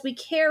there because we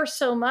care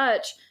so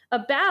much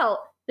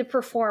about the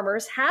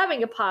performers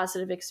having a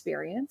positive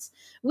experience.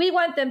 We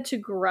want them to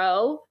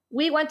grow.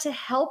 We want to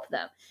help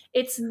them.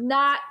 It's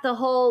not the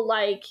whole,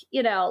 like,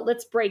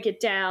 let's break it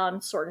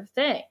down sort of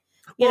thing.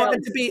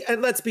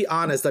 And let's be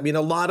honest. I mean,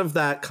 a lot of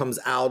that comes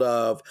out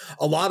of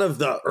a lot of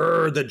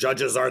the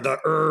judges are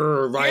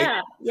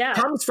right? Yeah.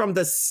 Comes from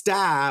the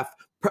staff,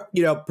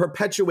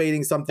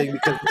 perpetuating something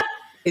because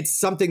it's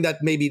something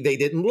that maybe they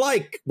didn't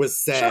like was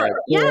said.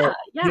 Sure. Yeah.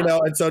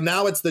 And so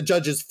now it's the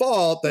judge's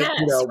fault that,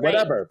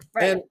 whatever.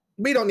 Right. And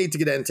we don't need to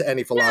get into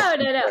any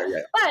philosophy. No.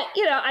 But,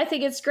 I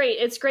think it's great.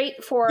 It's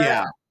great for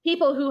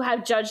people who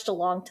have judged a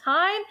long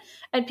time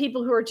and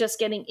people who are just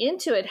getting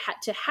into it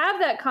to have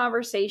that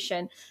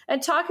conversation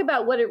and talk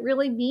about what it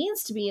really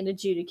means to be an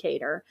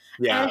adjudicator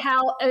and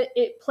how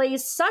it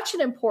plays such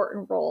an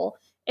important role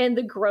in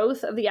the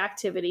growth of the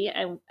activity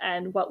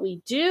and what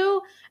we do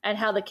and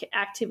how the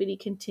activity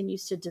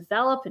continues to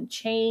develop and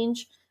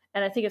change.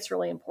 And I think it's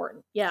really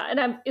important. Yeah.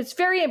 And it's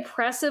very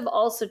impressive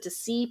also to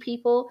see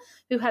people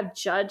who have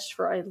judged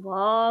for a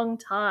long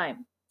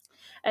time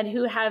and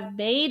who have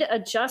made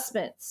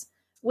adjustments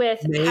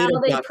with how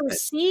they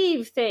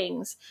perceive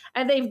things,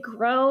 and they've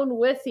grown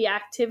with the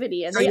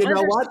activity. And so you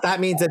know what? That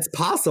means it's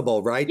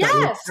possible, right?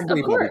 Yes, that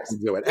means everybody can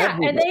do it. Yeah,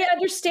 and they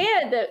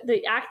understand that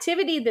the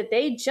activity that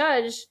they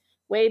judged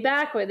way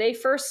back when they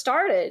first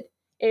started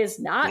is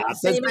not the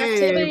same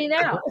activity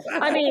now.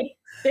 I mean,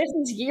 this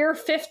is year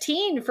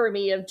 15 for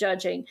me of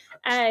judging.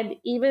 And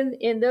even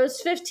in those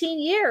 15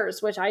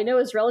 years, which I know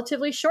is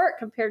relatively short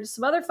compared to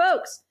some other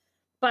folks,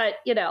 but,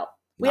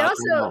 we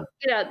also,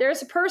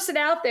 there's a person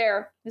out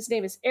there, his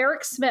name is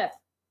Eric Smith,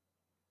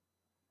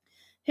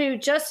 who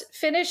just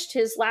finished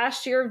his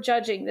last year of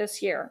judging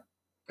this year.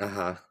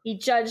 He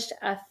judged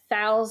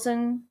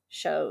 1,000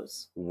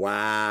 shows.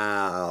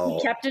 Wow.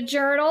 He kept a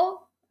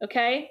journal.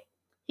 Okay.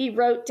 He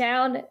wrote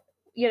down,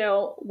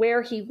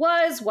 where he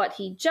was, what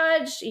he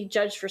judged. He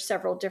judged for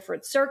several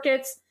different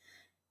circuits.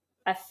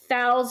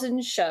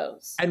 1,000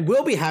 shows. And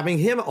we'll be having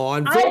him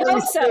on. I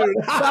hope so.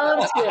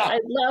 I'd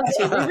love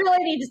to. We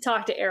really need to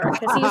talk to Eric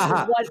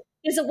because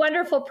he's a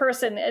wonderful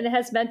person and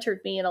has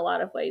mentored me in a lot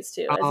of ways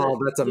too.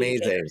 That's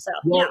amazing. So,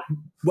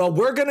 well,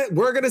 we're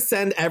gonna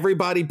send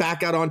everybody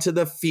back out onto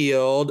the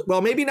field.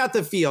 Well, maybe not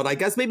the field. I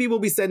guess maybe we'll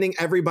be sending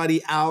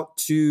everybody out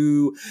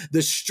to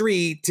the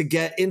street to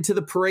get into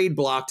the parade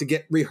block to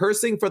get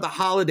rehearsing for the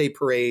holiday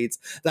parades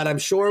that I'm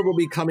sure will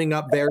be coming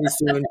up very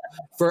soon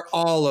for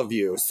all of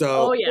you.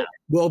 So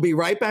we'll be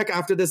right back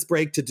after this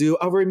break to do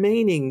a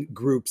remaining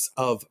groups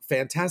of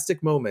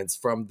fantastic moments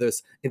from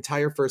this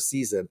entire first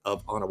season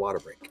of On a Water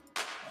Break.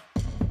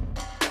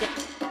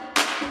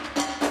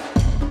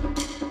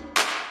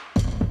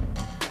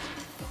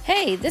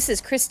 Hey, this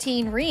is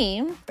Christine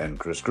Ream. And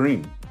Chris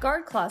Green.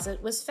 Guard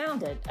Closet was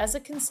founded as a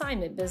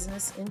consignment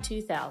business in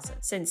 2000.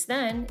 Since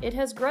then, it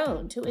has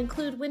grown to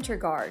include winter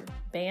guard,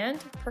 band,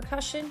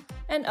 percussion,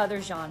 and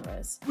other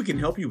genres. We can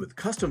help you with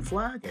custom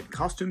flag and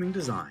costuming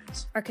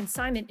designs. Our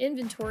consignment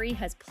inventory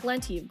has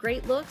plenty of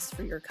great looks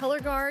for your color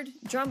guard,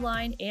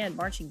 drumline, and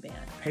marching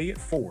band. Pay it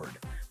forward.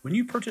 When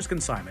you purchase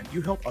consignment,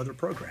 you help other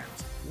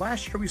programs.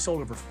 Last year, we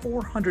sold over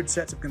 400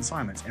 sets of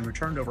consignments and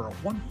returned over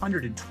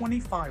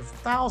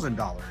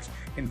 $125,000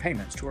 in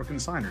payments to our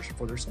consigners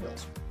for their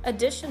sales.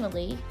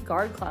 Additionally,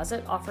 Guard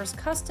Closet offers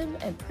custom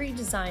and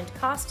pre-designed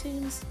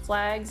costumes,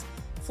 flags,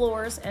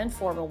 floors, and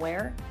formal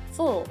wear,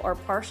 full or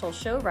partial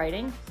show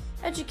writing,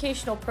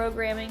 educational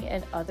programming,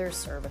 and other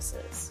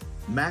services.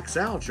 Max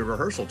out your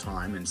rehearsal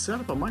time and set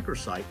up a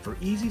microsite for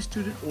easy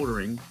student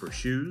ordering for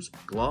shoes,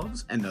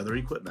 gloves, and other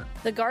equipment.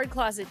 The Guard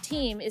Closet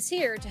team is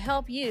here to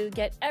help you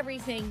get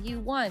everything you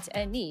want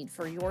and need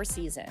for your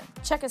season.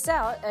 Check us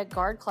out at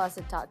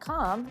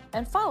guardcloset.com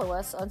and follow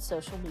us on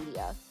social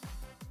media.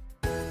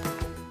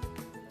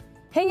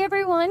 Hey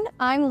everyone,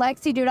 I'm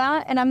Lexi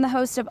Duda, and I'm the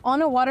host of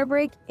On a Water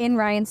Break in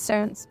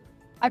Rhinestones.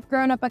 I've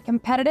grown up a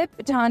competitive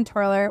baton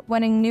twirler,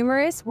 winning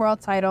numerous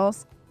world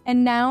titles,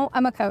 and now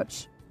I'm a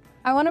coach.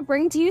 I want to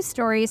bring to you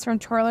stories from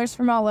twirlers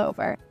from all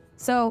over.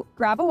 So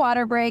grab a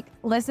water break,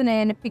 listen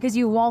in, because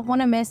you won't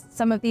want to miss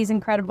some of these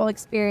incredible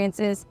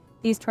experiences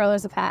these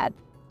twirlers have had.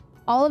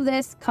 All of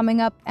this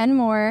coming up and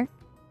more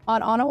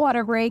on a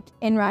Water Break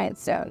in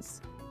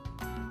Rhinestones.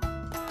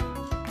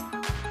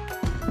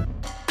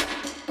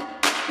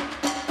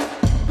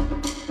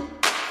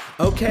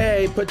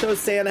 Okay, put those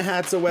Santa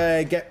hats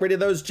away. Get rid of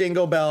those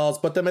jingle bells.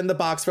 Put them in the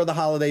box for the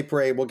holiday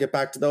parade. We'll get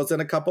back to those in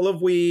a couple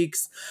of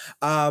weeks.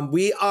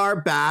 We are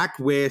back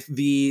with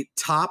the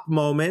top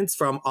moments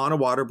from On a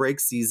Water Break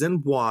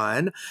Season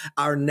 1.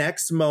 Our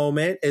next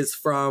moment is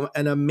from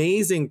an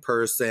amazing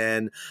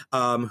person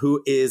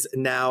who is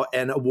now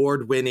an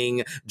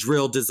award-winning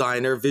drill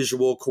designer,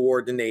 visual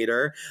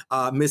coordinator,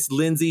 Miss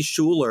Lindsay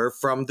Schuler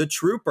from The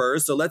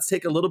Troopers. So let's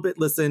take a little bit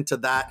listen to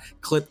that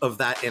clip of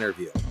that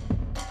interview.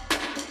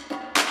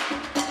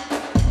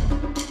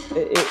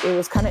 It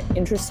was kind of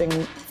interesting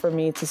for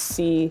me to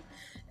see,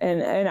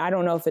 and I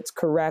don't know if it's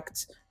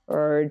correct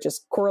or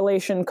just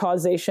correlation,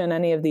 causation,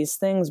 any of these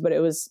things, but it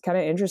was kind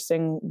of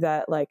interesting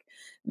that like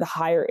the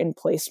higher in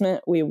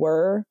placement we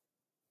were,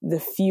 the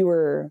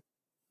fewer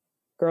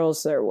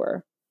girls there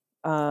were.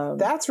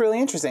 That's really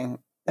interesting.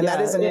 And that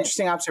is an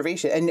interesting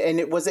observation.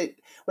 And was it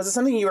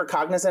something you were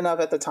cognizant of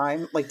at the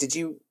time? Like,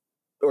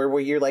 or were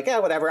you like,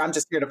 whatever, I'm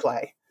just here to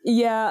play?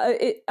 Yeah,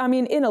 I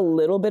mean, in a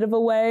little bit of a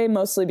way,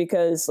 mostly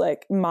because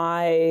like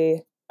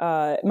my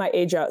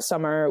age out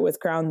summer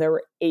with Crown, there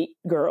were 8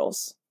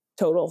 girls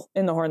total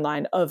in the horn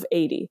line of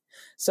 80.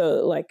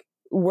 So like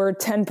we're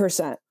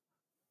 10%.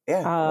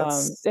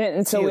 Yeah.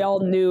 And so we all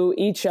knew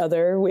each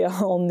other. We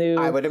all knew.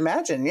 I would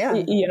imagine. Yeah.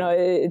 You know,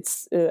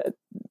 it's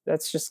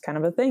that's just kind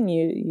of a thing.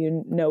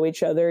 You know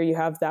each other. You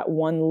have that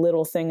one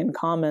little thing in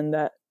common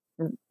that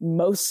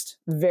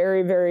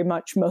very, very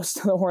much most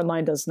of the horn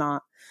line does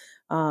not.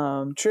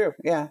 True.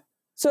 Yeah.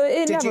 So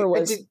it never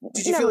was.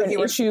 Did you feel like you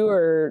were issue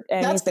or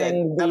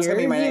anything that was weird?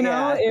 Gonna be my, you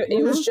know, yeah.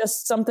 It was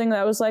just something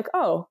that was like,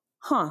 oh,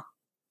 huh,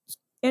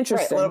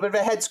 interesting. Right, a little bit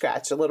of a head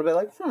scratch. A little bit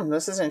like,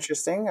 this is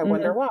interesting. I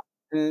wonder why.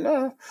 And,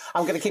 I'm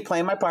going to keep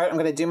playing my part. I'm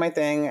going to do my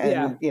thing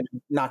and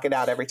knock it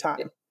out every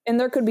time. And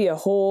there could be a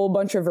whole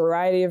bunch of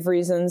variety of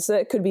reasons.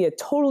 That could be a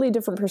totally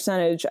different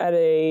percentage at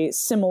a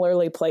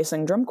similarly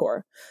placing drum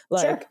corps.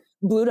 Like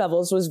Blue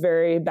Devils was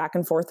very back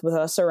and forth with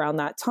us around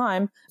that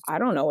time. I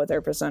don't know what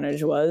their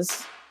percentage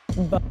was,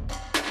 but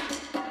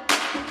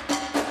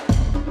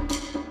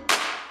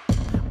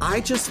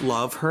I just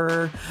love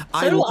her.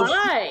 So do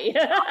I.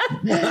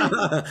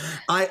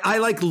 I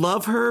like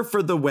love her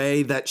for the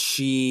way that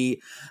she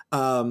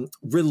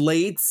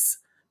relates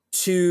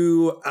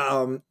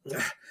to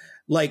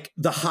like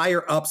the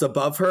higher ups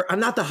above her.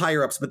 I'm not the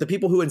higher ups, but the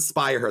people who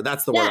inspire her.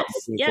 That's the word I'm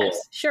looking for.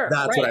 Sure.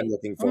 That's what I'm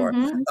looking for.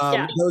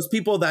 Those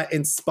people that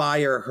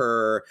inspire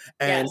her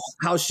and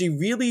how she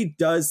really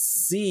does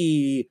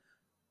see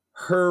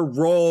her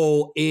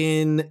role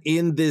in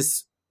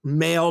this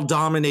male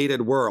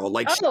dominated world.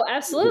 Like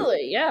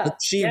absolutely. Yeah.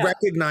 She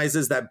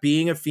recognizes that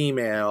being a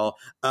female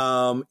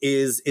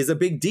is a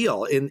big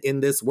deal in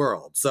this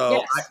world.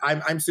 So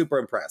I'm super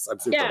impressed.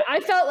 I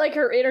felt like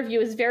her interview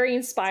was very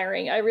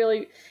inspiring. I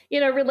really,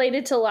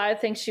 related to a lot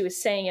of things she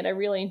was saying, and I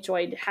really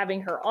enjoyed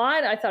having her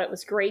on. I thought it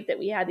was great that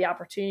we had the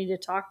opportunity to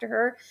talk to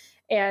her.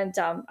 And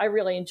I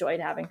really enjoyed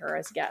having her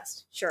as a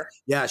guest. Sure.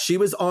 Yeah, she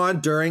was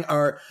on during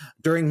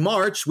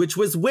March, which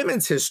was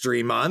Women's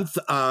History Month.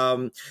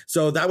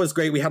 So that was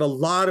great. We had a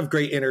lot of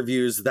great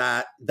interviews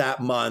that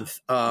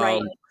month.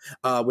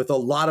 With a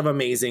lot of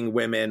amazing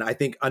women. I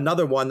think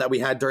another one that we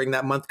had during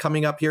that month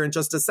coming up here in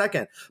just a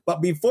second.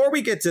 But before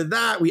we get to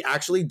that, we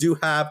actually do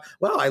have,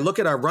 I look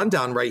at our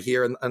rundown right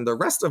here, and the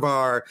rest of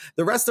our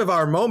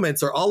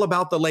moments are all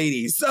about the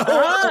ladies. So,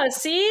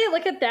 see,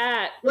 look at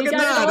that. Look at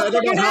that. I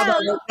don't know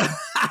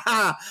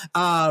how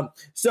that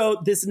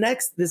so this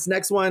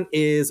next one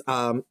is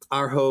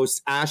our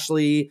host,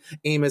 Ashlee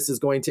Amos, is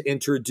going to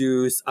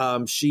introduce.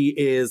 She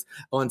is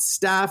on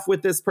staff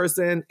with this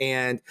person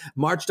and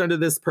marched under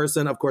this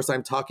person. Of course,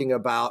 I'm talking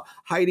about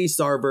Heidi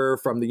Sarver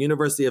from the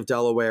University of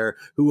Delaware,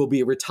 who will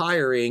be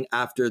retiring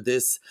after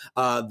this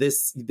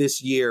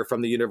year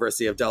from the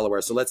University of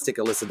Delaware. So let's take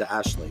a listen to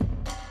Ashlee.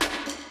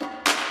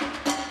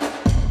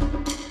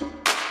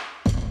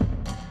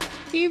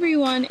 Hey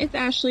everyone, it's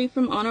Ashlee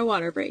from On a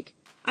Water Break.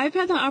 I've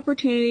had the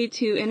opportunity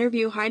to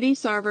interview Heidi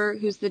Sarver,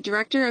 who's the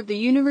director of the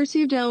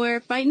University of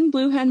Delaware Fightin'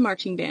 Blue Hen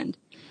Marching Band.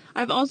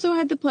 I've also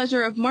had the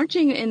pleasure of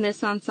marching in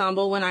this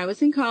ensemble when I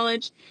was in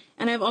college,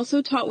 and I've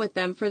also taught with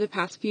them for the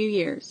past few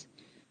years.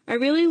 I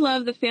really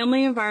love the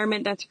family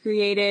environment that's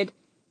created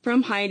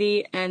from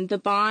Heidi and the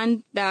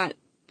bond that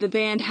the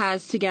band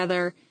has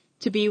together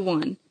to be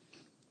one.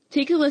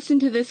 Take a listen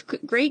to this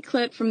great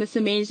clip from this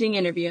amazing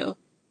interview.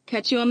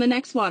 Catch you on the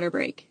next water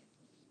break.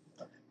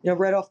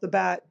 Right off the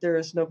bat, there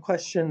is no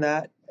question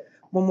that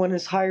when one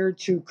is hired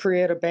to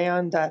create a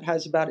band that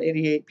has about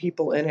 88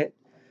 people in it,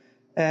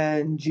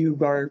 and you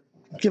are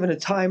given a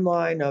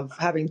timeline of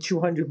having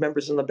 200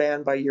 members in the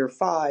band by year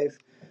 5,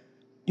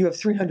 you have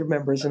 300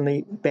 members in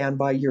the band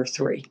by year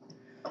 3.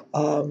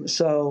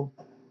 The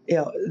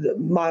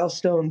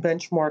milestone,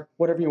 benchmark,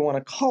 whatever you want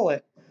to call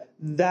it,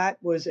 that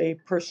was a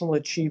personal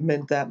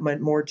achievement that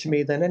meant more to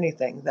me than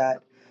anything,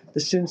 that the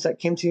students that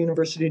came to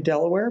University of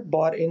Delaware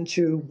bought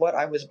into what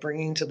I was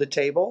bringing to the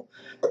table,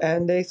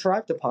 and they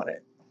thrived upon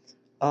it.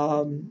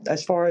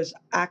 As far as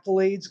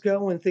accolades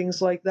go and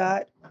things like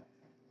that,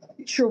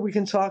 sure, we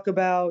can talk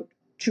about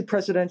 2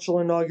 presidential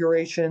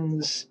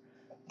inaugurations,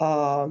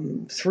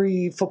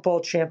 3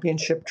 football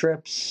championship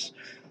trips,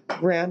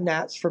 Grand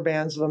Nats for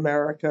Bands of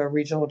America,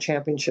 regional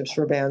championships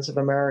for Bands of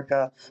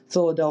America,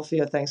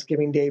 Philadelphia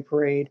Thanksgiving Day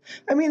Parade.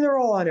 I mean, they're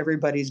all on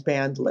everybody's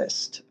band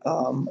list.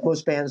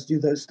 Most bands do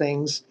those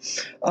things.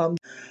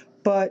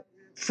 But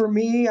for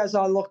me, as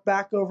I look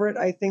back over it,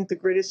 I think the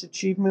greatest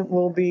achievement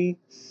will be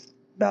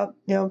about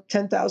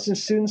 10,000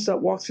 students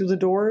that walk through the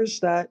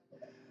doors that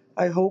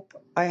I hope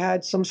I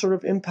had some sort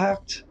of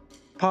impact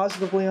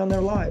positively on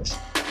their lives.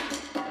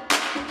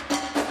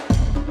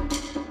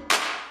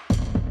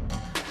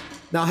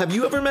 Now, have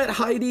you ever met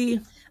Heidi?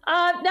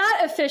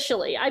 Not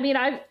officially. I mean,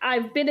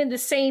 I've been in the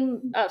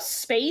same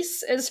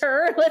space as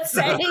her, let's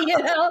say,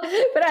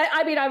 but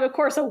I mean, I'm of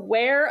course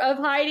aware of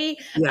Heidi,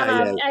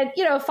 and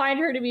find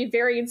her to be a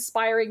very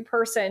inspiring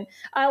person.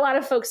 A lot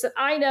of folks that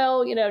I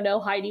know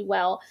Heidi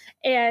well,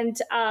 and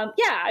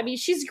I mean,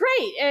 she's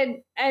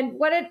great, and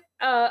what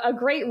a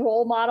great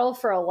role model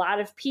for a lot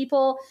of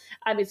people.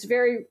 It's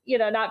very,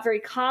 not very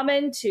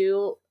common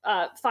to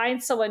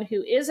find someone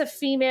who is a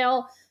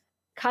female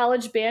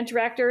college band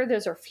director.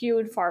 Those are few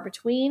and far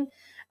between.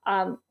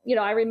 I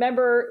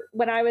remember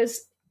when I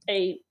was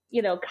a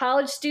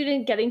college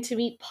student getting to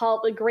meet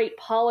the great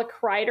Paula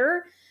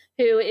Kreider,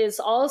 who is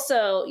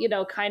also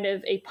kind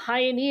of a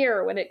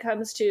pioneer when it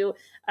comes to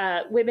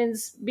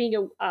women's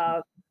being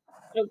a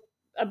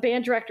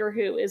band director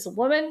who is a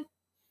woman.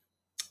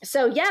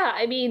 So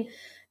I mean,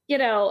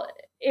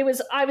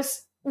 I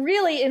was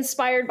really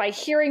inspired by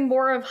hearing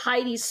more of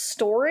Heidi's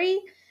story.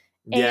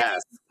 Yes.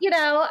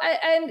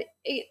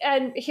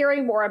 And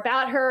hearing more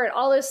about her and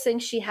all those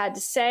things she had to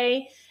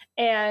say.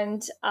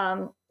 And,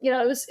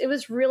 it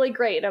was really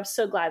great. And I'm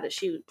so glad that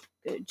she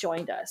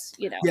joined us,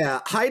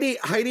 Yeah.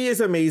 Heidi is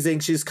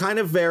amazing. She's kind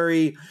of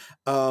very,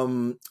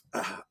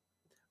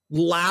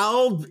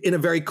 loud in a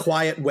very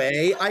quiet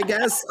way, I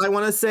guess I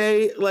want to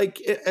say, like,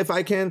 if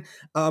I can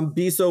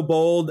be so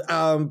bold,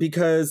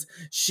 because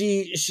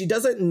she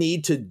doesn't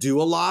need to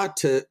do a lot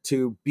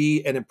to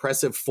be an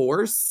impressive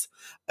force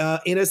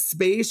in a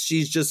space.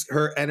 She's just,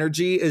 her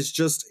energy is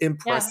just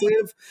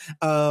impressive.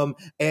 Yeah.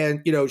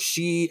 And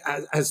she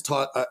has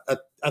taught a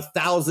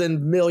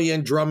 1,000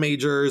 million drum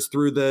majors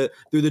through the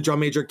drum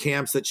major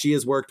camps that she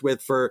has worked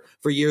with for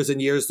years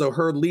and years. So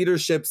her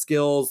leadership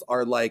skills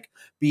are like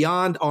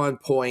beyond on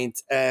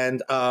point.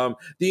 And the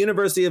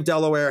University of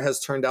Delaware has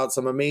turned out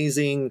some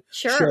amazing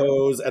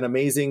shows and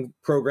amazing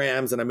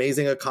programs and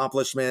amazing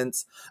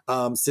accomplishments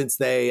since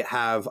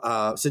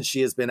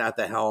she has been at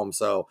the helm.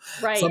 So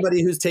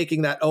somebody who's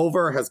taking that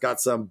over has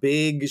got some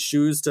big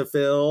shoes to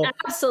fill.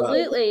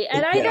 Absolutely.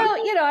 And I know,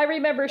 I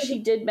remember she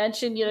did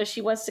mention,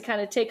 she wants to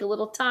kind of take a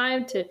little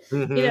time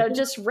to,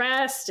 just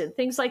rest and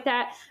things like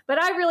that.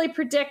 But I really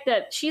predict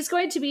that she's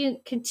going to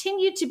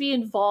continue to be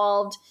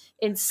involved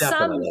in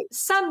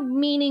some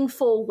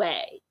meaningful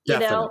way.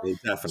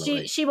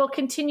 Definitely. She will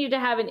continue to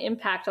have an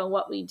impact on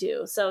what we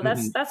do. So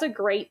that's a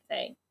great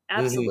thing.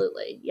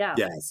 Absolutely. Yeah.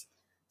 Yes.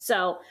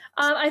 So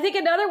I think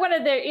another one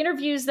of the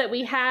interviews that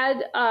we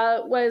had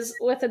was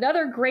with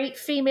another great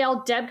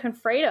female, Deb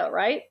Confredo,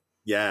 right?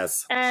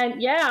 Yes. And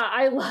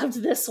I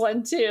loved this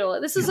one too.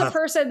 This is a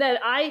person that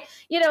I,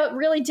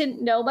 really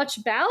didn't know much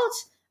about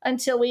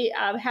until we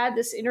had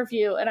this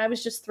interview. And I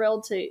was just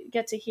thrilled to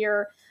get to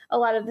hear a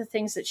lot of the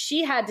things that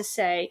she had to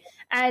say.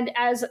 And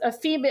as a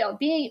female,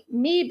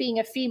 being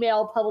a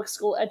female public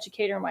school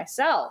educator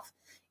myself,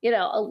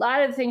 a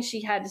lot of the things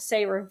she had to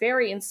say were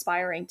very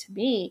inspiring to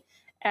me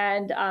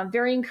and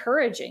very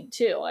encouraging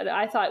too. And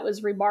I thought it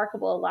was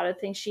remarkable, a lot of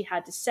things she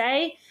had to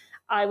say.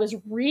 I was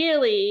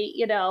really,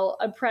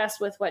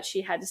 impressed with what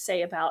she had to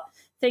say about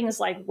things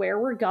like where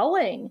we're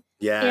going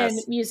in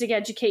music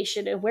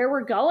education and where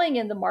we're going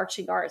in the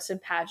marching arts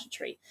and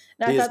pageantry.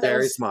 And she is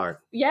very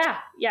smart. Yeah,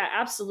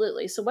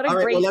 absolutely. So what a All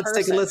right, great well, let's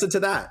person. take a listen to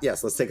that.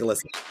 Yes, let's take a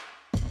listen.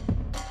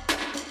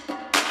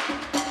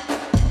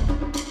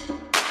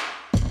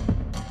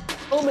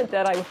 Moment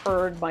that I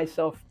heard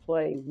myself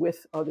play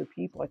with other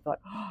people, I thought,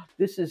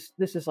 this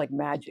is like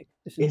magic.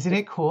 Isn't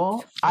it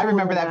cool? I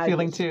remember that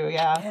feeling too.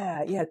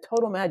 Yeah,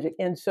 total magic.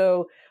 And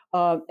so,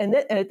 and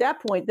at that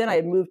point, then I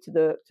had moved to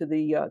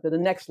the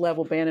next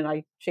level band, and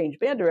I changed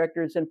band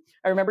directors. And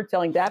I remember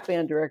telling that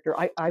band director,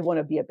 I want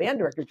to be a band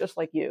director just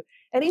like you.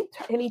 And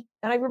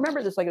I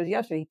remember this like it was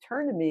yesterday. He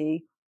turned to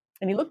me.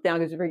 And he looked down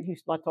because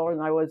he's a lot taller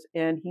than I was,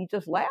 and he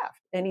just laughed.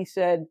 And he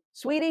said,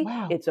 "Sweetie,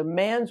 It's a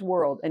man's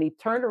world." And he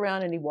turned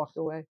around and he walked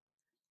away.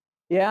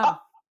 Yeah.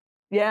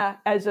 Yeah,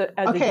 as a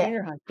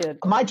junior high kid.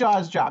 My jaw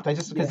is dropped.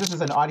 Because this is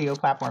an audio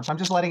platform, so I'm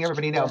just letting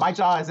everybody know. My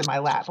jaw is in my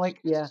lap.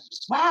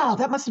 Wow,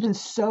 that must have been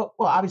so.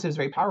 Well, obviously, it was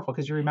very powerful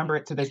because you remember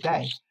it to this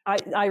day.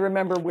 I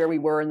remember where we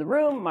were in the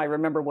room. I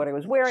remember what I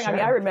was wearing. Sure. I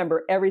mean, I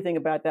remember everything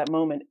about that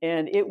moment,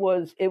 and it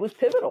was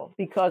pivotal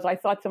because I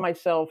thought to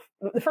myself,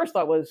 the first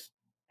thought was,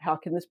 how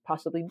can this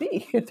possibly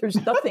be? There's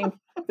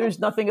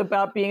nothing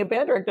about being a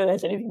band director that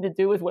has anything to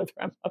do with whether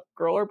I'm a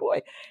girl or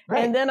boy.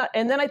 Right. And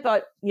then I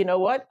thought, you know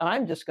what?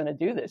 I'm just going to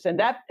do this. And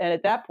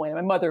at that point,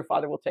 my mother and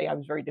father will tell you I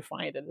was very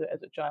defiant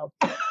as a child.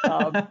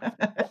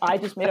 I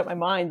just made up my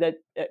mind that,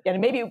 and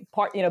maybe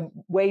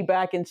way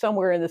back in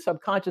somewhere in the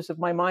subconscious of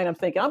my mind, I'm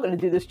thinking I'm going to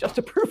do this just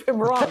to prove him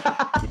wrong.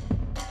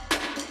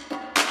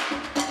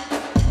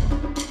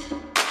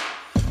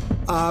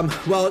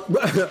 Well,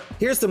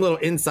 here's some little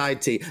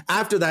inside tea.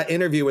 After that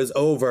interview was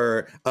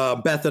over,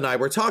 Beth and I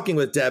were talking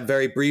with Deb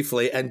very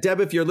briefly. And Deb,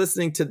 if you're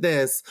listening to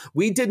this,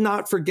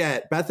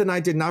 Beth and I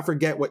did not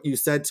forget what you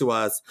said to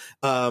us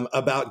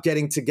about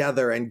getting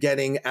together and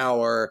getting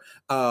our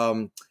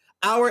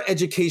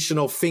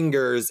educational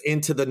fingers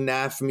into the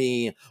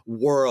NAFME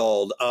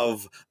world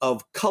of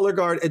color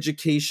guard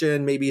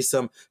education, maybe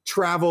some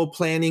travel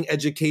planning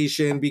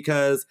education,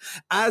 because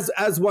as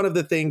one of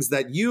the things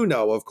that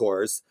of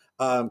course,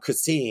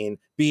 Christine,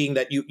 being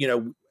that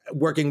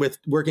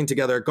working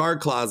together at Guard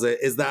Closet,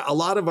 is that a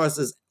lot of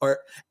us are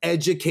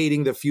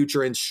educating the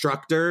future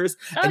instructors.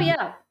 Oh,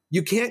 yeah.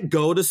 You can't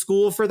go to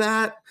school for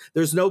that.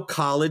 There's no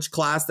college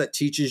class that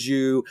teaches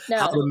you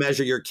how to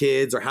measure your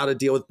kids or how to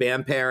deal with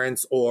band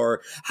parents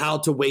or how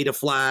to wave a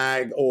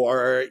flag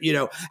or,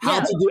 how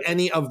to do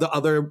any of the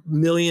other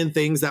million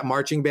things that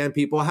marching band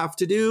people have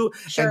to do.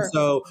 Sure. And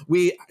so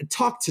we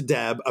talked to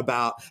Deb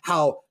about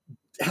how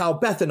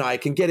Beth and I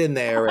can get in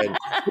there and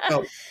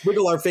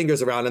wiggle our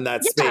fingers around in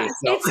that space.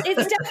 So.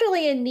 It's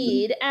definitely a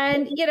need.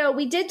 And,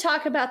 we did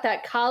talk about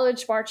that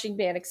college marching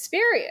band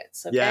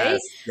experience. Okay.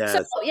 Yes.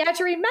 So you have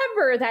to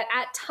remember that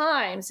at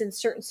times in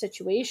certain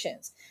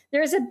situations,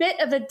 there's a bit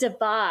of a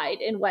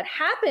divide in what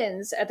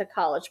happens at the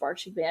college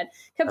marching band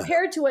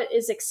compared to what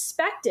is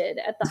expected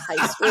at the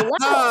high school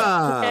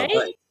level. Okay.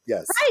 Right.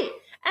 Yes. Right.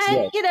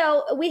 And,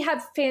 we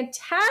have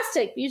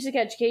fantastic music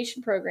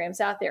education programs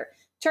out there,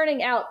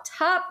 turning out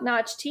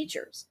top-notch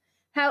teachers.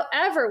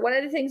 However, one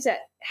of the things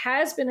that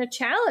has been a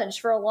challenge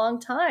for a long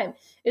time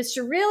is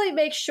to really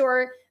make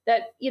sure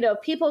that,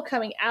 people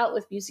coming out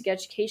with music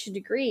education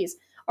degrees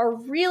are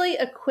really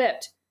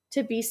equipped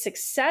to be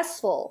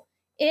successful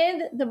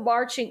in the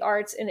marching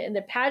arts and in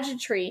the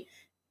pageantry,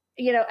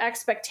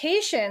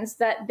 expectations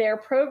that their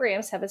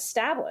programs have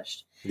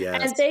established.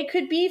 Yes. And they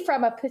could be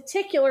from a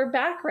particular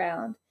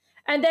background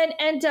and then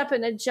end up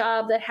in a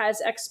job that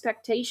has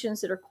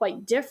expectations that are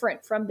quite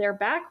different from their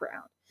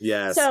background.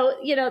 Yes. So,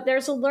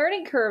 there's a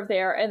learning curve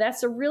there, and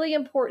that's a really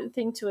important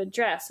thing to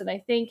address. And I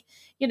think,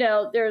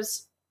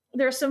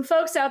 there's some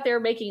folks out there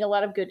making a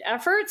lot of good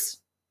efforts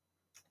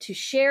to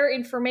share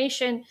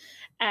information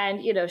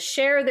and,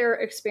 share their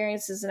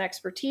experiences and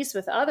expertise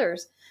with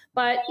others.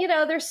 But,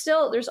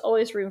 there's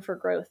always room for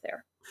growth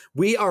there.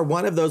 We are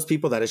one of those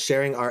people that is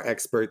sharing our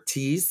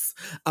expertise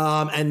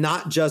and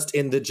not just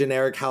in the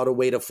generic how to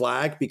wave a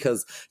flag,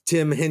 because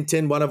Tim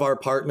Hinton, one of our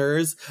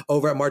partners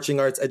over at Marching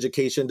Arts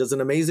Education, does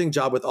an amazing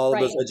job with all of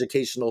those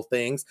educational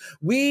things.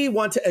 We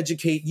want to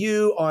educate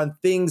you on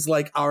things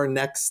like our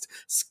next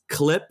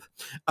clip.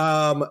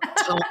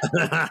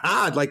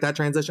 I'd like that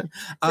transition.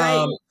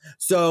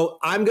 So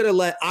I'm going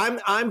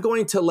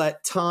to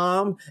let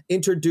Thom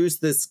introduce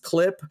this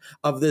clip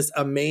of this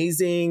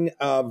amazing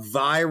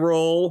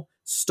viral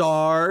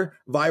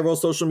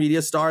social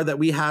media star that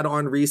we had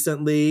on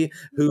recently,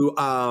 who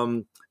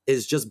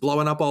is just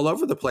blowing up all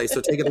over the place. So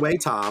take it away,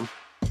 Thom.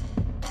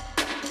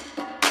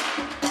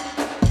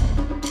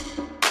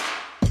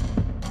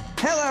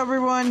 Hello,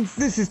 everyone.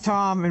 This is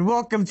Thom, and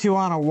welcome to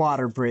On a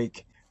Water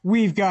Break.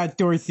 We've got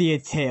Dorothea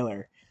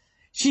Taylor.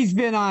 She's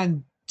been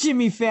on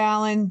Jimmy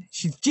Fallon.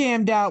 She's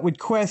jammed out with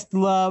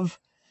Questlove,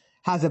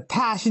 has a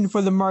passion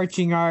for the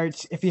marching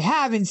arts. If you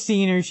haven't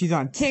seen her, she's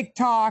on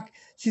TikTok.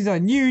 She's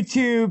on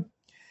YouTube.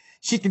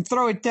 She can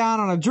throw it down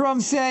on a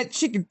drum set.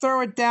 She can throw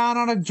it down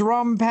on a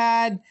drum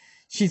pad.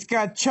 She's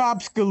got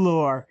chops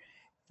galore.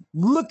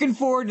 Looking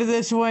forward to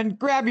this one.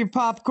 Grab your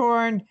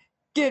popcorn,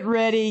 get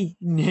ready,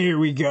 and here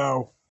we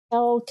go.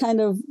 Well, kind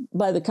of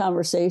by the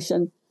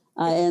conversation,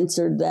 I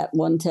answered that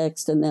one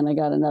text, and then I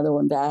got another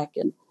one back,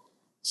 and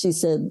she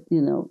said,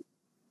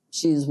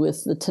 she's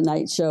with the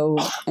Tonight Show,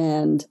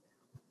 and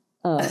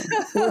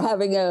we're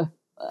having a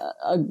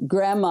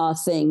grandma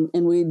thing,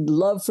 and we'd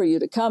love for you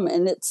to come,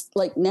 and it's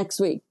like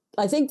next week.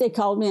 I think they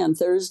called me on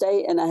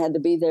Thursday, and I had to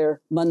be there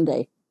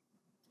Monday.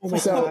 Oh my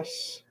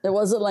gosh. There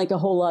wasn't like a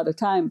whole lot of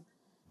time.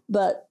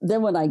 But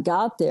then when I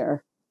got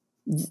there,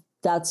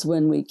 that's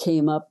when we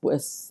came up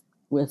with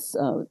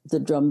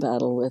the drum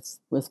battle with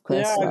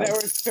Questlove. Yeah, that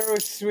was so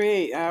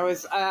sweet. I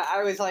was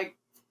like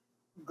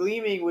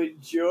gleaming with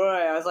joy.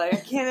 I was like, I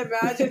can't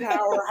imagine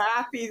how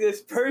happy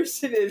this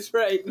person is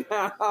right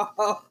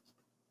now.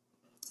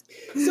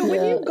 So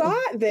when you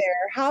got there,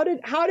 how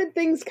did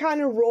things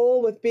kind of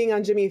roll with being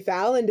on Jimmy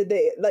Fallon? Did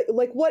they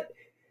like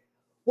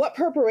what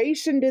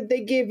preparation did they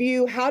give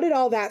you? How did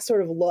all that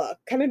sort of look?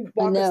 Kind of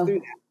walk us through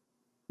that.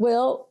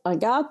 Well, I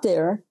got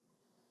there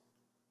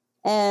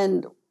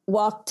and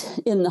walked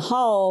in the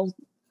hall.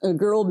 A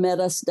girl met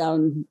us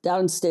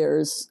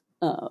downstairs,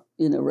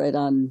 right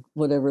on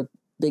whatever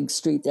big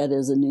street that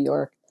is in New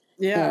York.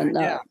 Yeah,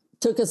 and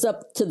took us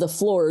up to the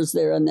floors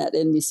there in that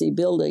NBC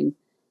building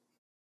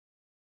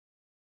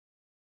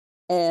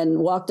and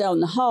walked down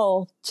the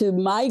hall to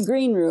my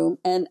green room.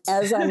 And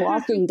as I'm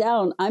walking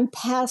down, I'm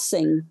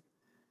passing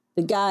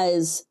the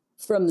guys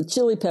from the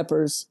Chili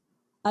Peppers.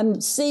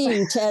 I'm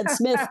seeing Chad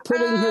Smith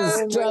putting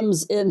his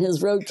drums in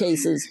his road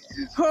cases.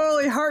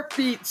 Holy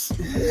heartbeats.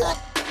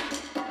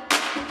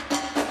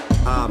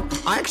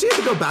 I actually had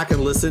to go back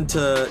and listen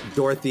to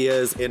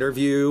Dorothea's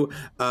interview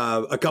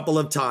a couple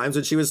of times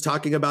when she was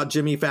talking about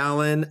Jimmy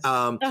Fallon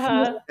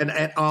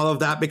and all of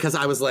that, because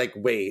I was like,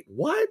 wait,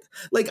 what?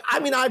 Like, I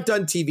mean, I've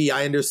done TV.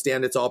 I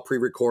understand it's all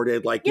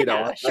pre-recorded. Like, you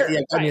know, sure,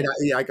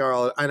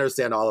 I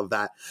understand all of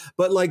that.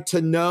 But like,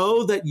 to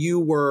know that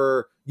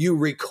you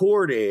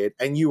recorded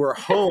and you were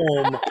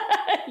home.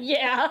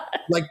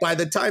 Like, by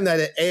the time that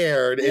it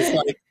aired, it's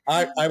like,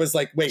 I was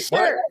like, wait,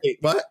 what? Wait,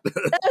 what?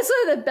 That was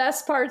one of the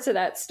best parts of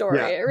that story.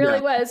 It really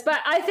was. But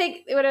I think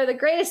one of the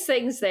greatest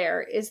things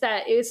there is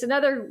that it's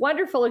another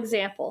wonderful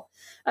example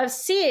of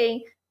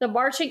seeing the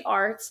marching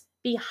arts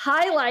be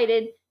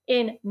highlighted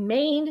in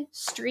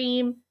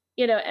mainstream,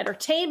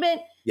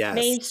 entertainment,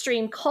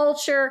 mainstream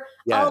culture,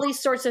 all these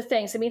sorts of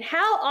things. I mean,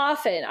 how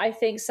often I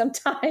think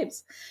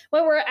sometimes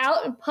when we're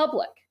out in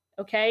public,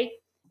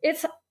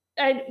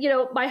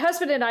 my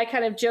husband and I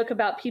kind of joke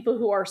about people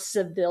who are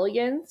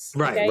civilians.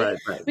 Right.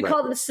 We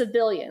call them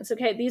civilians.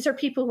 Okay. These are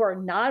people who are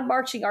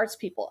non-marching arts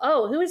people.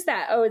 Oh, who is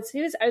that? Oh,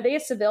 are they a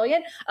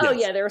civilian? Oh,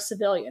 yeah, they're a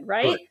civilian,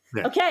 right?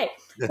 Yeah. Okay.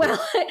 Well,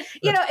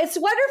 it's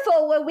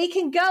wonderful when we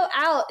can go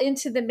out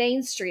into the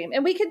mainstream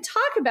and we can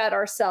talk about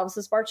ourselves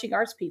as marching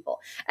arts people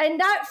and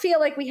not feel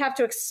like we have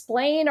to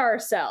explain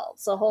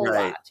ourselves a whole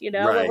lot.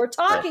 When we're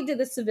talking to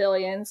the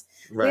civilians,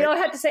 we don't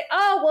have to say,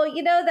 oh, well,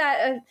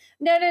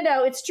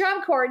 no, it's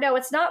drum corps. No,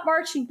 it's not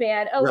marching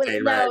band. Oh,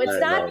 it's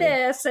not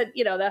this. And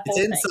that whole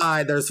thing.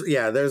 Inside. There's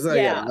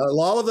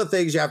all of the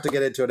things you have to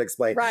get into and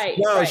explain. Right.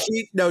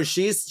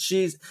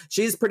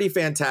 She's pretty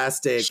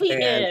fantastic. She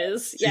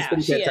is. She's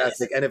pretty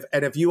fantastic.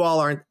 And if you all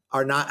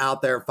are not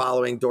out there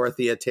following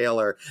Dorothea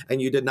Taylor and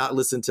you did not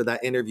listen to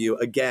that interview,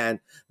 again,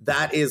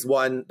 that is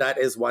one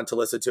to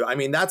listen to. I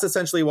mean, that's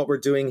essentially what we're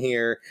doing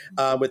here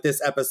with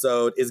this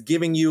episode, is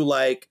giving you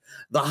like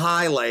the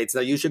highlights.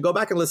 Now, you should go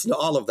back and listen to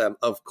all of them,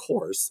 of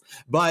course,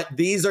 but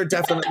these are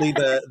definitely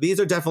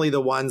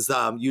the ones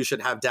you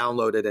should have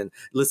downloaded and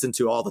listen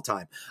to all the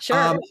time.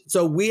 Sure.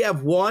 So we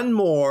have one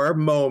more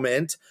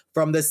moment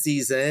from the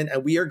season,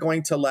 and we are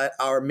going to let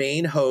our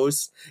main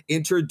host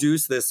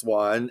introduce this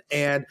one.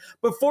 And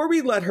before we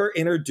let her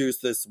introduce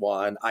this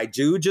one, I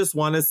do just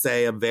want to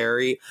say a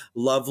very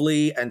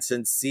lovely and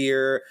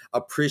sincere,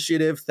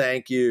 appreciative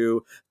thank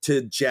you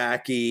to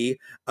Jackie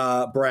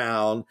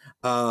Brown,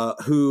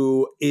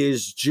 who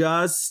is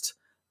just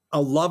a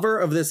lover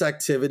of this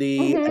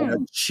activity and a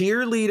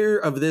cheerleader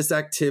of this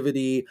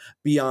activity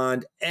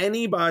beyond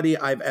anybody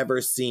I've ever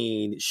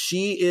seen.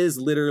 She is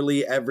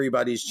literally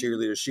everybody's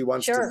cheerleader. She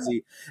wants to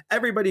see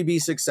everybody be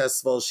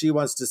successful. She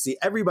wants to see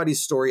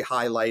everybody's story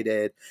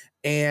highlighted.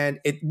 And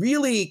it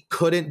really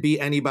couldn't be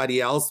anybody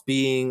else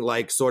being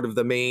like sort of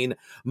the main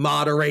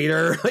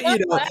moderator.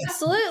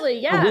 Absolutely,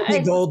 yeah. Whitney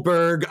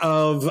Goldberg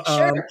of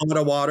On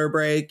a Water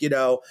Break,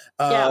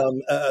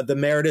 the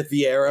Meredith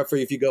Vieira, for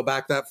if you go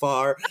back that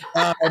far,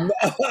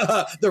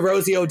 the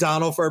Rosie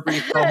O'Donnell for a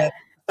brief moment.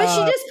 But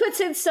she just puts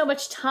in so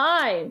much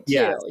time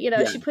too.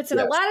 She puts in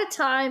a lot of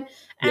time,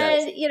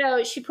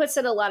 and she puts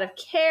in a lot of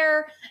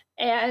care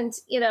and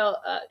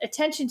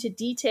attention to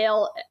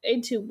detail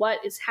into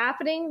what is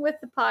happening with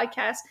the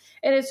podcast,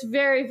 and it's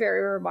very,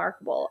 very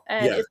remarkable,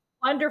 and it's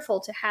wonderful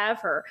to have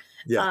her.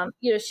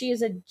 She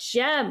is a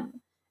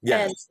gem,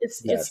 and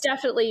it's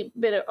definitely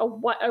been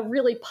a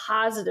really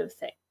positive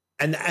thing.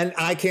 And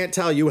I can't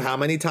tell you how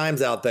many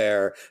times out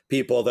there,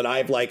 people that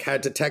I've like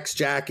had to text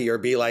Jackie or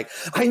be like,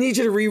 I need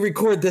you to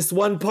re-record this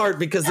one part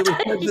because it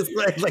was this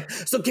way. Like,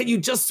 so can you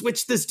just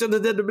switch this to the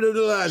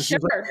Sure.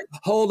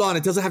 Like, hold on,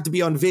 it doesn't have to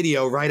be on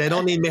video, right? I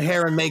don't need my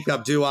hair and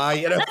makeup, do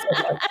I?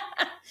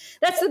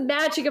 That's the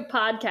magic of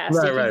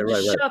podcasting.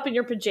 Right. Show up in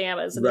your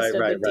pajamas and it's no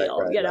big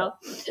deal,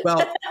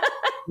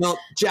 Well,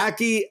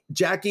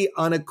 Jackie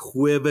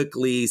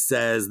unequivocally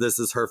says this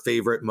is her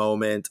favorite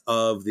moment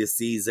of the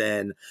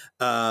season.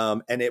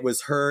 And it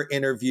was her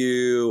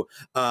interview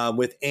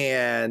with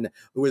Anne.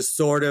 It was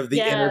sort of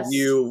the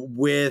interview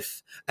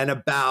with and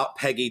about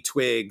Peggy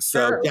Twiggs.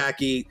 So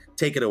Jackie,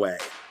 take it away.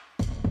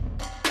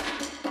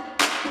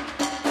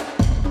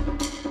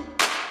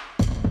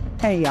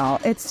 Hey,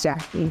 y'all, it's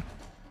Jackie.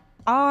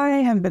 I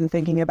have been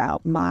thinking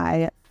about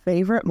my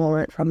favorite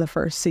moment from the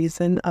first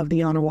season of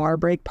the On a Water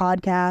Break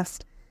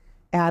podcast,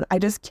 and I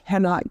just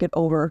cannot get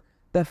over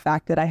the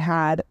fact that I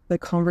had the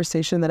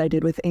conversation that I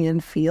did with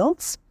Ann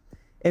Fields.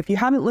 If you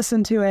haven't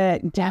listened to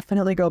it,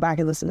 definitely go back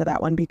and listen to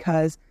that one,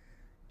 because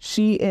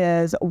she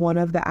is one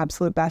of the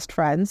absolute best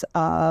friends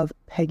of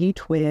Peggy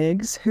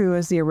Twiggs, who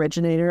is the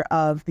originator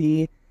of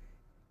the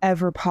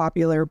ever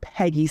popular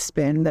Peggy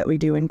spin that we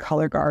do in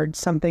color guard,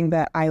 something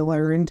that I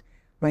learned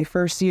my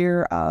first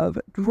year of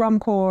drum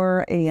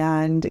corps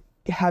and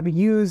have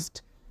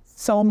used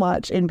so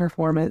much in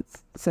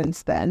performance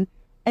since then.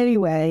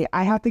 Anyway,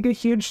 I have to give a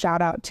huge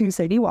shout out to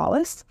Sadie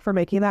Wallace for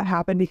making that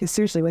happen, because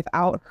seriously,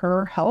 without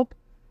her help,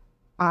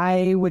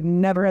 I would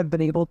never have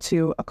been able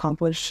to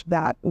accomplish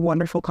that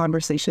wonderful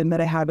conversation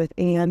that I had with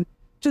Anne,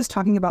 just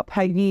talking about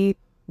Peggy,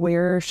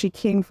 where she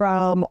came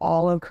from,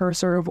 all of her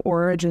sort of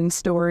origin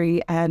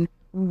story, and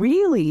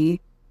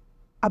really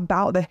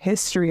about the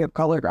history of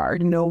color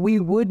guard. We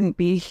wouldn't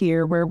be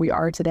here where we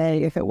are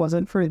today if it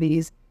wasn't for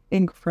these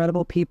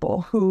incredible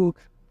people who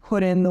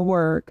put in the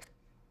work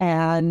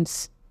and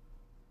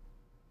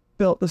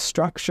built the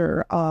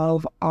structure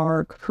of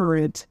our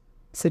current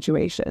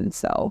situation.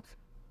 So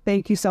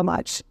thank you so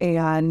much.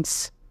 And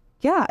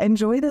yeah,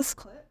 enjoy this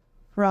clip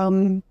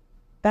from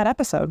that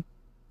episode.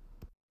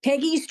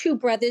 Peggy's two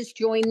brothers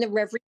joined the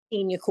Reverend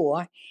Senior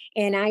Corps,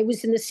 and I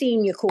was in the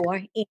Senior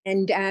Corps,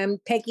 and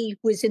Peggy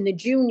was in the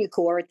Junior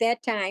Corps. At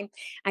that time,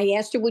 I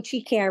asked her what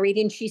she carried,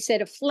 and she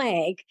said a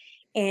flag.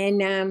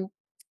 And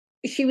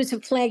she was a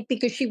flag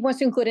because she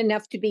wasn't good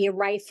enough to be a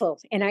rifle.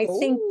 And I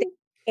think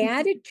the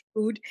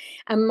attitude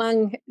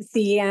among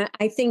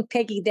I think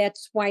Peggy,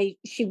 that's why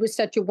she was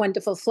such a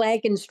wonderful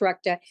flag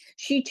instructor.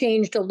 She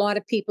changed a lot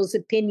of people's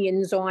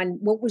opinions on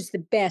what was the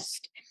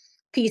best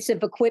piece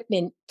of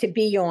equipment to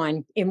be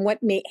on and what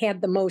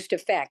had the most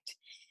effect.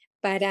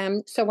 But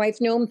so I've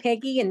known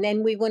Peggy, and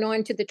then we went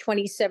on to the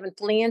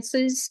 27th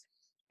Lancers.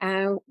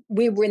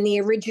 We were in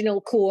the original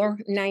Corps,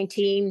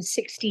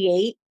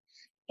 1968,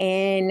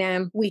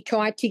 and we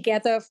taught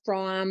together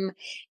from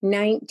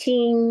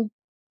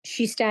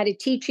she started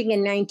teaching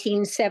in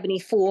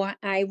 1974.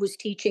 I was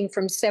teaching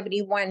from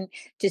 71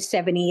 to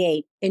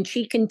 78, and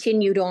she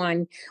continued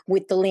on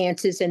with the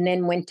Lancers and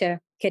then went to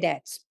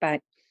cadets.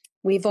 But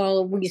we've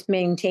always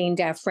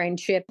maintained our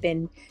friendship,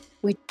 and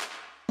we.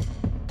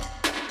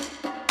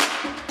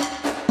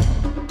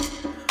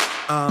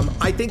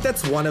 I think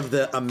that's one of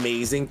the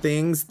amazing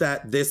things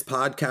that this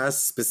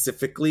podcast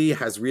specifically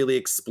has really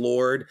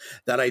explored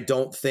that I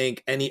don't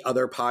think any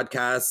other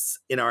podcasts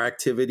in our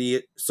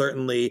activity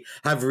certainly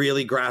have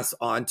really grasped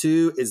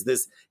onto, is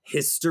this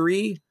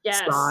history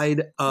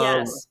side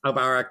of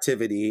our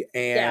activity.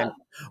 And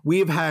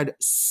we've had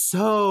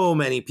so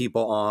many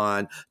people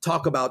on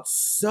talk about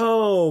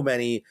so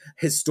many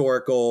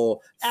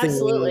historical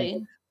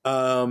things.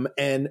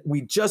 And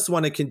we just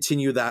want to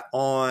continue that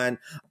on,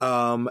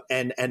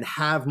 and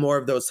have more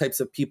of those types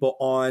of people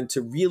on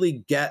to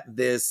really get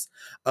this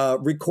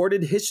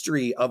recorded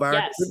history of our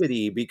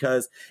activity,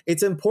 because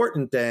it's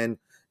important. Then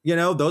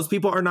those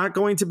people are not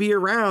going to be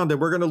around, and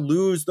we're going to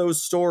lose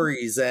those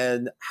stories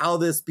and how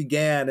this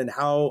began and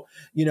how,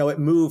 it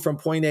moved from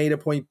point A to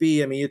point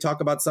B. I mean, you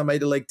talk about somebody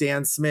like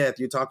Dan Smith,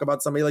 you talk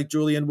about somebody like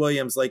Julian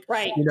Williams,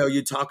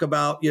 you talk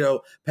about,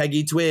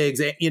 Peggy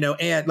Twiggs,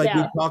 and we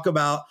talk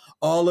about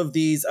all of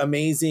these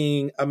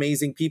amazing,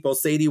 amazing people,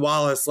 Sadie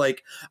Wallace,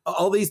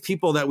 all these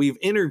people that we've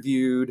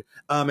interviewed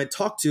and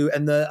talked to,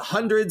 and the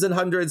hundreds and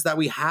hundreds that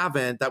we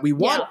haven't, that we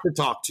want to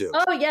talk to.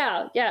 Oh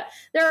yeah. Yeah.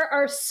 There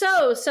are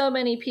so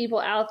many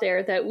people out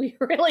there that we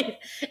really,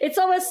 it's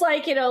almost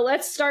like,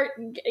 let's start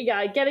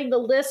getting the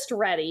list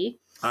ready.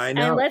 I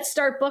know. And let's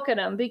start booking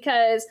them,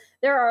 because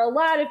there are a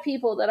lot of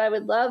people that I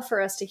would love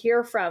for us to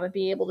hear from and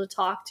be able to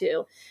talk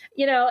to,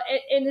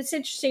 and it's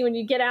interesting when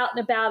you get out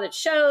and about at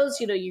shows,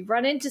 you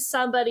run into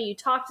somebody, you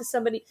talk to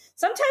somebody.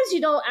 Sometimes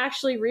you don't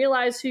actually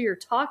realize who you're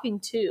talking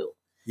to.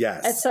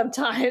 Yes. At some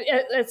time,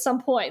 at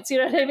some points, you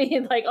know what I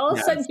mean? Like all of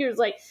a sudden you're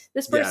like,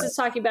 this person's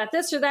talking about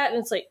this or that. And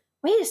it's like,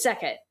 wait a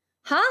second,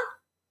 huh?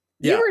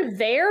 You were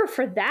there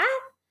for that?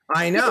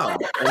 I know.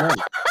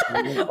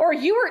 Or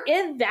you were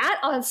in that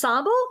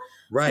ensemble?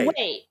 Right.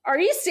 Wait, are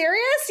you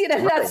serious?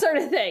 That sort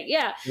of thing.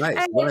 Yeah. Right.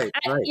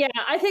 Yeah.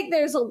 I think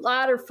there's a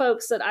lot of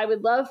folks that I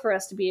would love for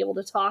us to be able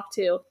to talk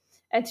to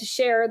and to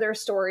share their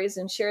stories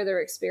and share their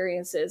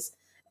experiences.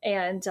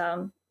 And,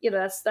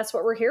 that's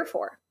what we're here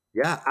for.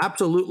 Yeah,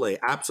 absolutely.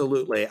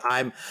 Absolutely.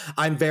 I'm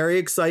very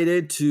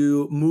excited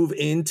to move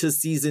into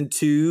season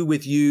 2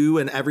 with you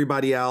and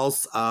everybody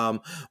else.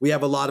 We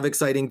have a lot of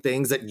exciting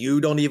things that you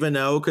don't even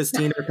know,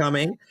 Christine, are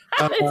coming.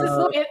 This is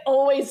what it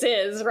always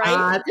is,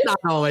 right? It's not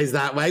always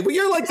that way, but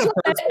you're like the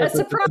first a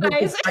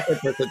surprise.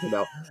 person to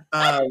know.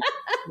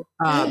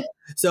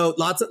 So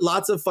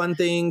lots of fun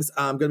things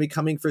going to be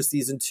coming for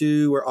season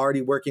 2. We're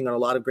already working on a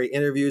lot of great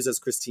interviews, as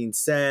Christine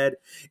said.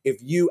 If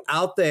you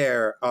out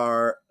there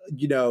are,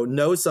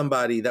 know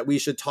somebody that we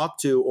should talk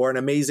to, or an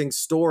amazing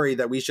story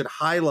that we should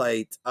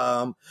highlight,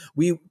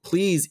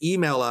 please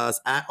email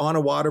us at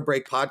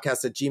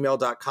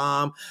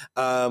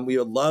onawaterbreakpodcast@gmail.com. We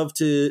would love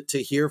to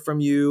hear from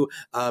you,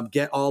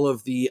 get all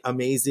of the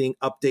amazing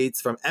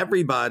updates from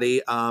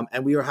everybody.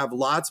 And we will have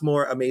lots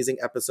more amazing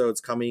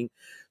episodes coming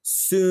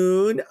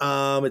soon.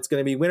 It's going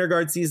to be Winter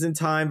Guard season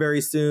time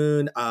very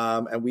soon.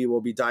 And we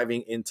will be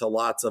diving into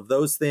lots of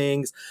those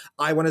things.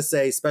 I want to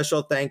say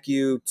special thank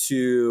you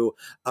to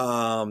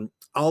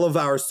all of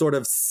our sort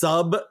of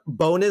sub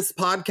bonus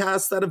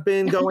podcasts that have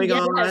been going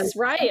on. That's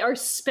right. Our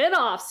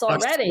spinoffs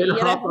already. We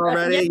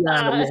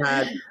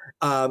had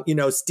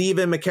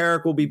Stephen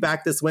McCarrick will be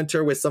back this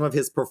winter with some of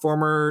his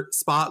performer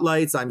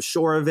spotlights. I'm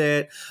sure of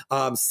it.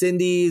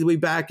 Cindy will be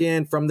back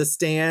in from the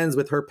stands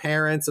with her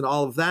parents and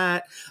all of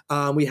that.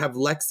 We have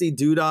Lexi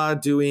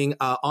Duda doing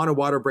On a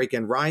Water Break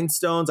and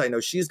Rhinestones. I know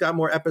she's got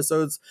more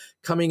episodes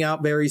coming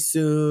out very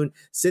soon.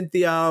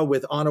 Cynthia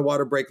with On a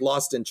Water Break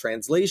Lost in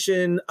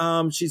Translation.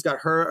 She's got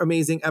her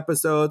amazing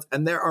episodes.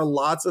 And there are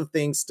lots of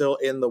things still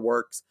in the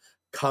works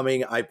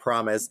coming, I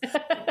promise.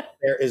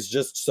 There is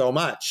just so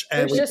much.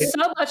 And there's just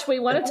so much we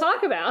want to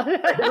talk about.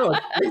 I know,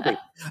 it's crazy.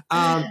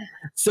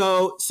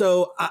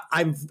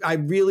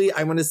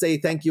 I want to say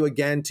thank you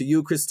again to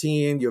you,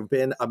 Christine. You've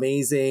been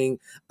amazing.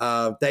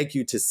 Thank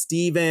you to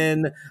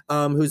Stephen,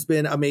 who's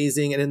been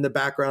amazing. And in the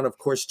background, of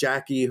course,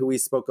 Jackie, who we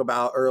spoke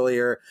about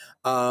earlier.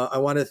 I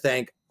want to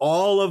thank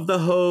all of the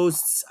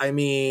hosts. I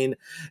mean,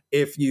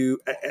 if you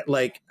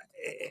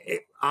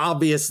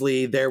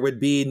obviously there would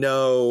be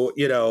no,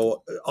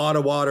 On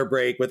a Water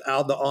Break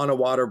without the On a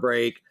Water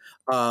Break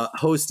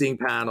hosting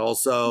panel.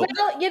 So,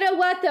 well, you know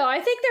what, though?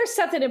 I think there's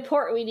something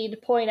important we need to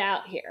point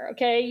out here.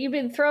 Okay. You've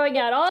been throwing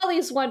out all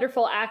these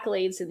wonderful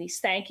accolades and these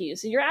thank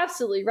yous, and you're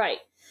absolutely right.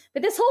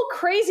 But this whole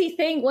crazy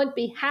thing wouldn't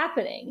be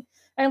happening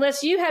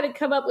unless you had to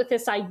come up with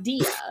this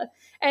idea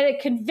and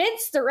it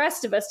convinced the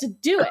rest of us to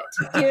do it.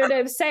 You know what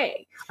I'm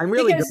saying? I'm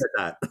really good at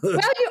that. Well,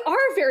 you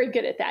are very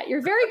good at that.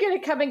 You're very good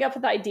at coming up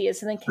with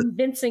ideas and then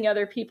convincing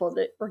other people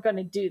that we're going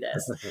to do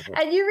this.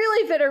 And you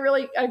really been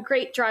a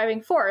great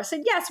driving force.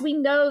 And yes, we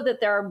know that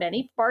there are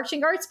many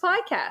marching arts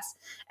podcasts.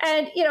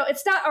 And,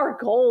 it's not our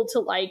goal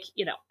to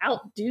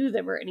outdo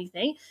them or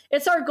anything.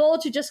 It's our goal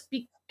to just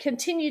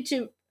continue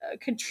to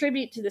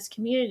contribute to this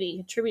community,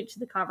 contribute to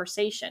the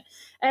conversation.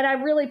 And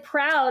I'm really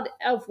proud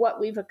of what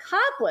we've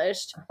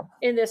accomplished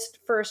in this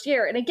first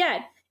year. And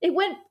again, it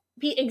wouldn't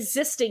be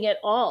existing at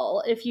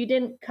all if you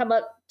didn't come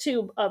up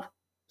to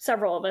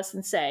several of us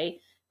and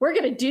say, we're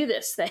going to do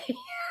this thing.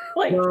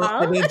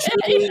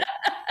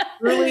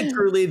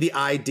 Truly, the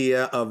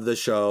idea of the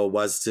show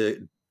was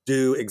to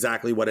do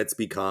exactly what it's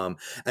become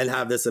and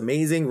have this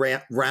amazing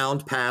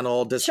round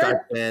panel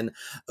discussion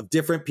of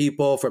different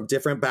people from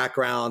different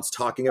backgrounds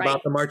talking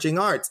about the marching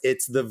arts.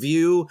 It's the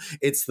view,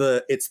 it's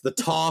the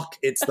talk,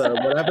 it's the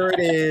whatever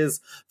it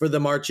is for the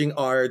marching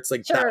arts.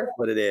 That's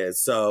what it is.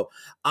 So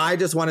I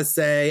just want to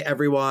say,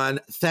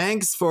 everyone,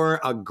 thanks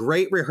for a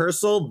great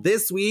rehearsal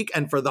this week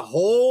and for the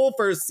whole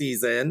first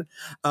season.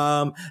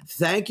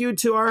 Thank you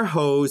to our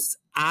hosts,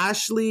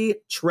 Ashlee,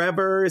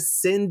 Trevor,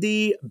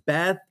 Cindy,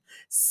 Beth,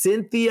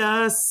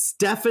 Cynthia,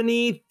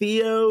 Stephanie,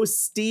 Theo,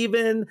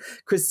 Stephen,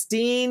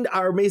 Christine,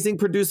 our amazing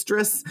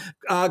produceress,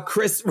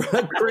 Chris,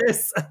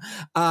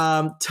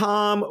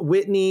 Tom,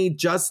 Whitney,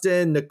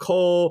 Justin,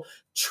 Nicole,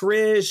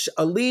 Trish,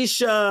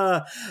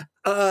 Alicia,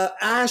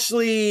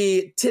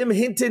 Ashlee, Tim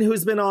Hinton,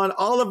 who's been on,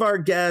 all of our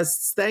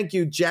guests. Thank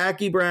you,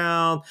 Jackie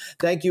Brown.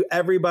 Thank you,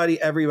 everybody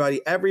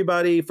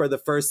for the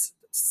first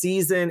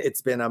season.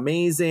 It's been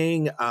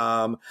amazing.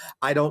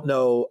 I don't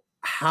know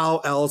how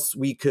else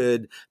we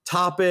could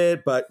top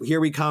it, but here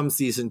we come,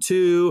 season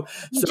 2.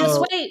 Just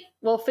wait.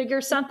 We'll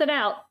figure something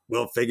out.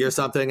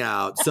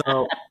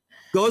 So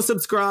go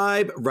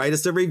subscribe, write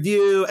us a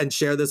review, and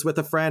share this with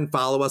a friend.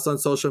 Follow us on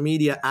social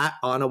media at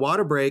On a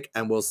Water Break,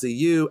 and we'll see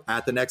you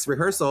at the next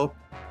rehearsal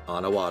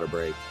on a water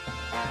break.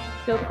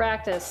 Go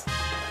practice.